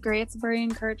definitely agree. It's very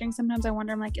encouraging. Sometimes I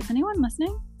wonder, I'm like, is anyone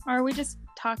listening? Or are we just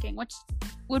talking? Which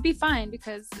would be fine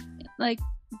because, like,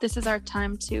 this is our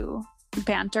time to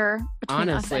banter between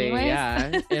us anyways.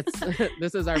 Yeah.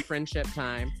 This is our friendship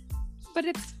time. But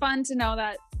it's fun to know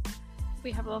that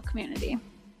we have a little community.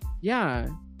 Yeah.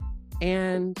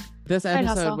 And this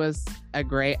episode was a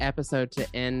great episode to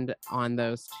end on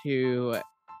those 2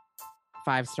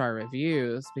 5-star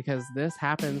reviews because this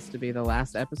happens to be the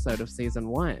last episode of season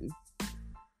 1.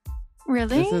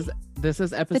 Really? This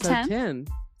is episode 10.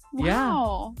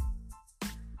 Wow.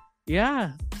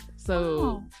 Yeah.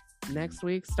 So next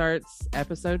week starts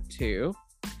episode 2.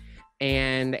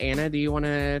 And Anna, do you want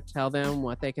to tell them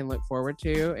what they can look forward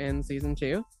to in season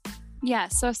 2? Yeah.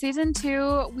 So season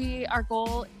 2, our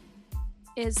goal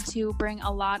is to bring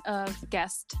a lot of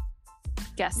guests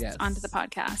onto the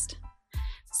podcast.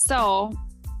 So,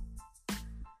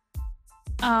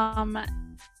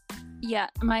 yeah,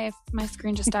 my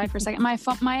screen just died for a second. My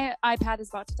iPad is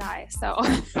about to die, so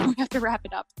we have to wrap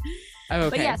it up. Oh, okay.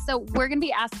 But yeah, so we're gonna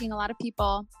be asking a lot of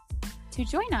people to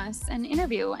join us and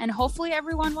interview, and hopefully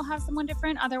everyone will have someone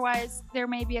different. Otherwise, there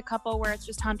may be a couple where it's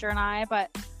just Hunter and I. But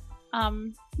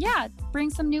yeah, bring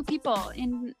some new people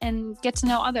in and get to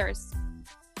know others.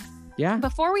 Yeah.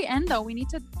 Before we end, though, we need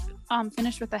to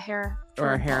finish with the hair or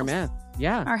our hair myth.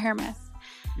 Yeah. Our hair myth.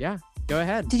 Yeah. Go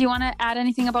ahead. Did you want to add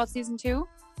anything about season 2?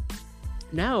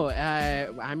 No,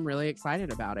 I'm really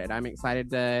excited about it. I'm excited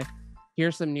to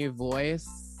hear some new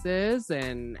voices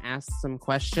and ask some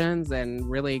questions and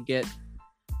really get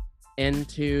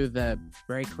into the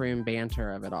break room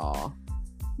banter of it all.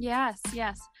 Yes.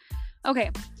 Okay.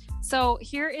 So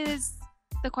here is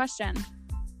the question.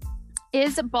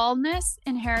 Is baldness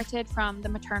inherited from the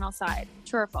maternal side?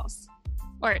 True or false?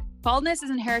 Or baldness is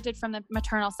inherited from the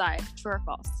maternal side. True or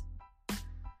false?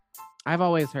 I've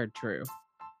always heard true.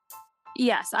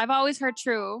 Yes, I've always heard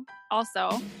true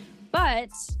also. But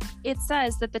it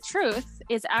says that the truth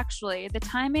is actually the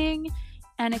timing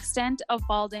and extent of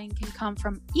balding can come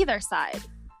from either side,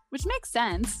 which makes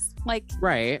sense. Like,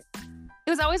 right. It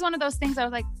was always one of those things I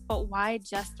was like, but why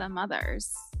just the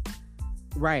mothers?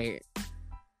 Right.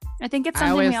 I think it's something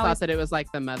I always thought that it was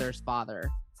like the mother's father.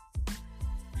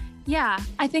 Yeah,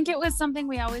 I think it was something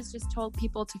we always just told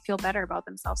people to feel better about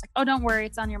themselves. Like, oh, don't worry,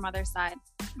 it's on your mother's side.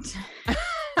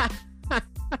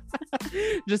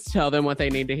 Just tell them what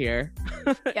they need to hear.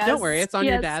 Yes, don't worry, it's on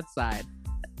your dad's side.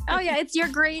 Oh yeah, it's your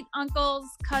great uncle's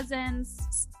cousin's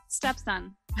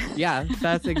stepson. Yeah,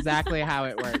 that's exactly how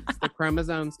it works. The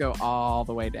chromosomes go all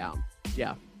the way down.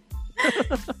 Yeah.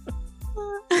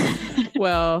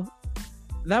 Well,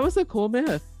 that was a cool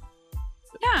myth.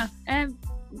 Yeah, and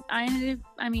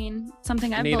I mean,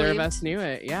 something I neither believed. of us knew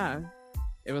it. Yeah,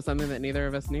 it was something that neither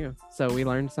of us knew, so we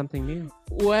learned something new.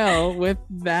 Well, with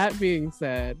that being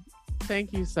said,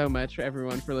 thank you so much for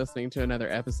everyone for listening to another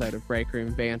episode of Break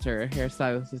Room Banter, a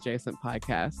hairstylist adjacent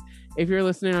podcast. If you're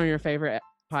listening on your favorite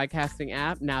podcasting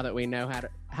app, now that we know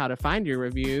how to find your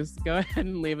reviews, go ahead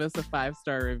and leave us a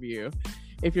 5-star review.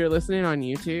 If you're listening on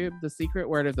YouTube, the secret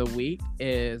word of the week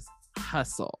is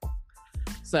hustle.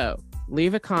 So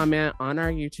leave a comment on our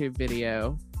YouTube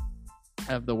video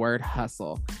of the word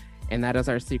hustle, and that is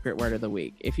our secret word of the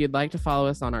week. If you'd like to follow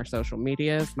us on our social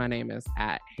medias, my name is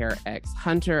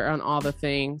 @HairXHunter on all the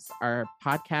things. Our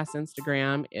podcast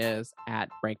Instagram is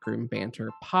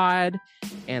 @BreakRoomBanterPod,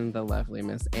 and the lovely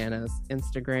Miss Anna's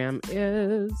Instagram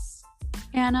is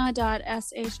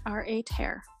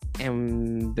Anna.SHR8hair.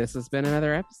 And this has been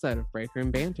another episode of Break Room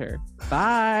Banter.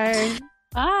 Bye.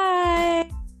 Bye.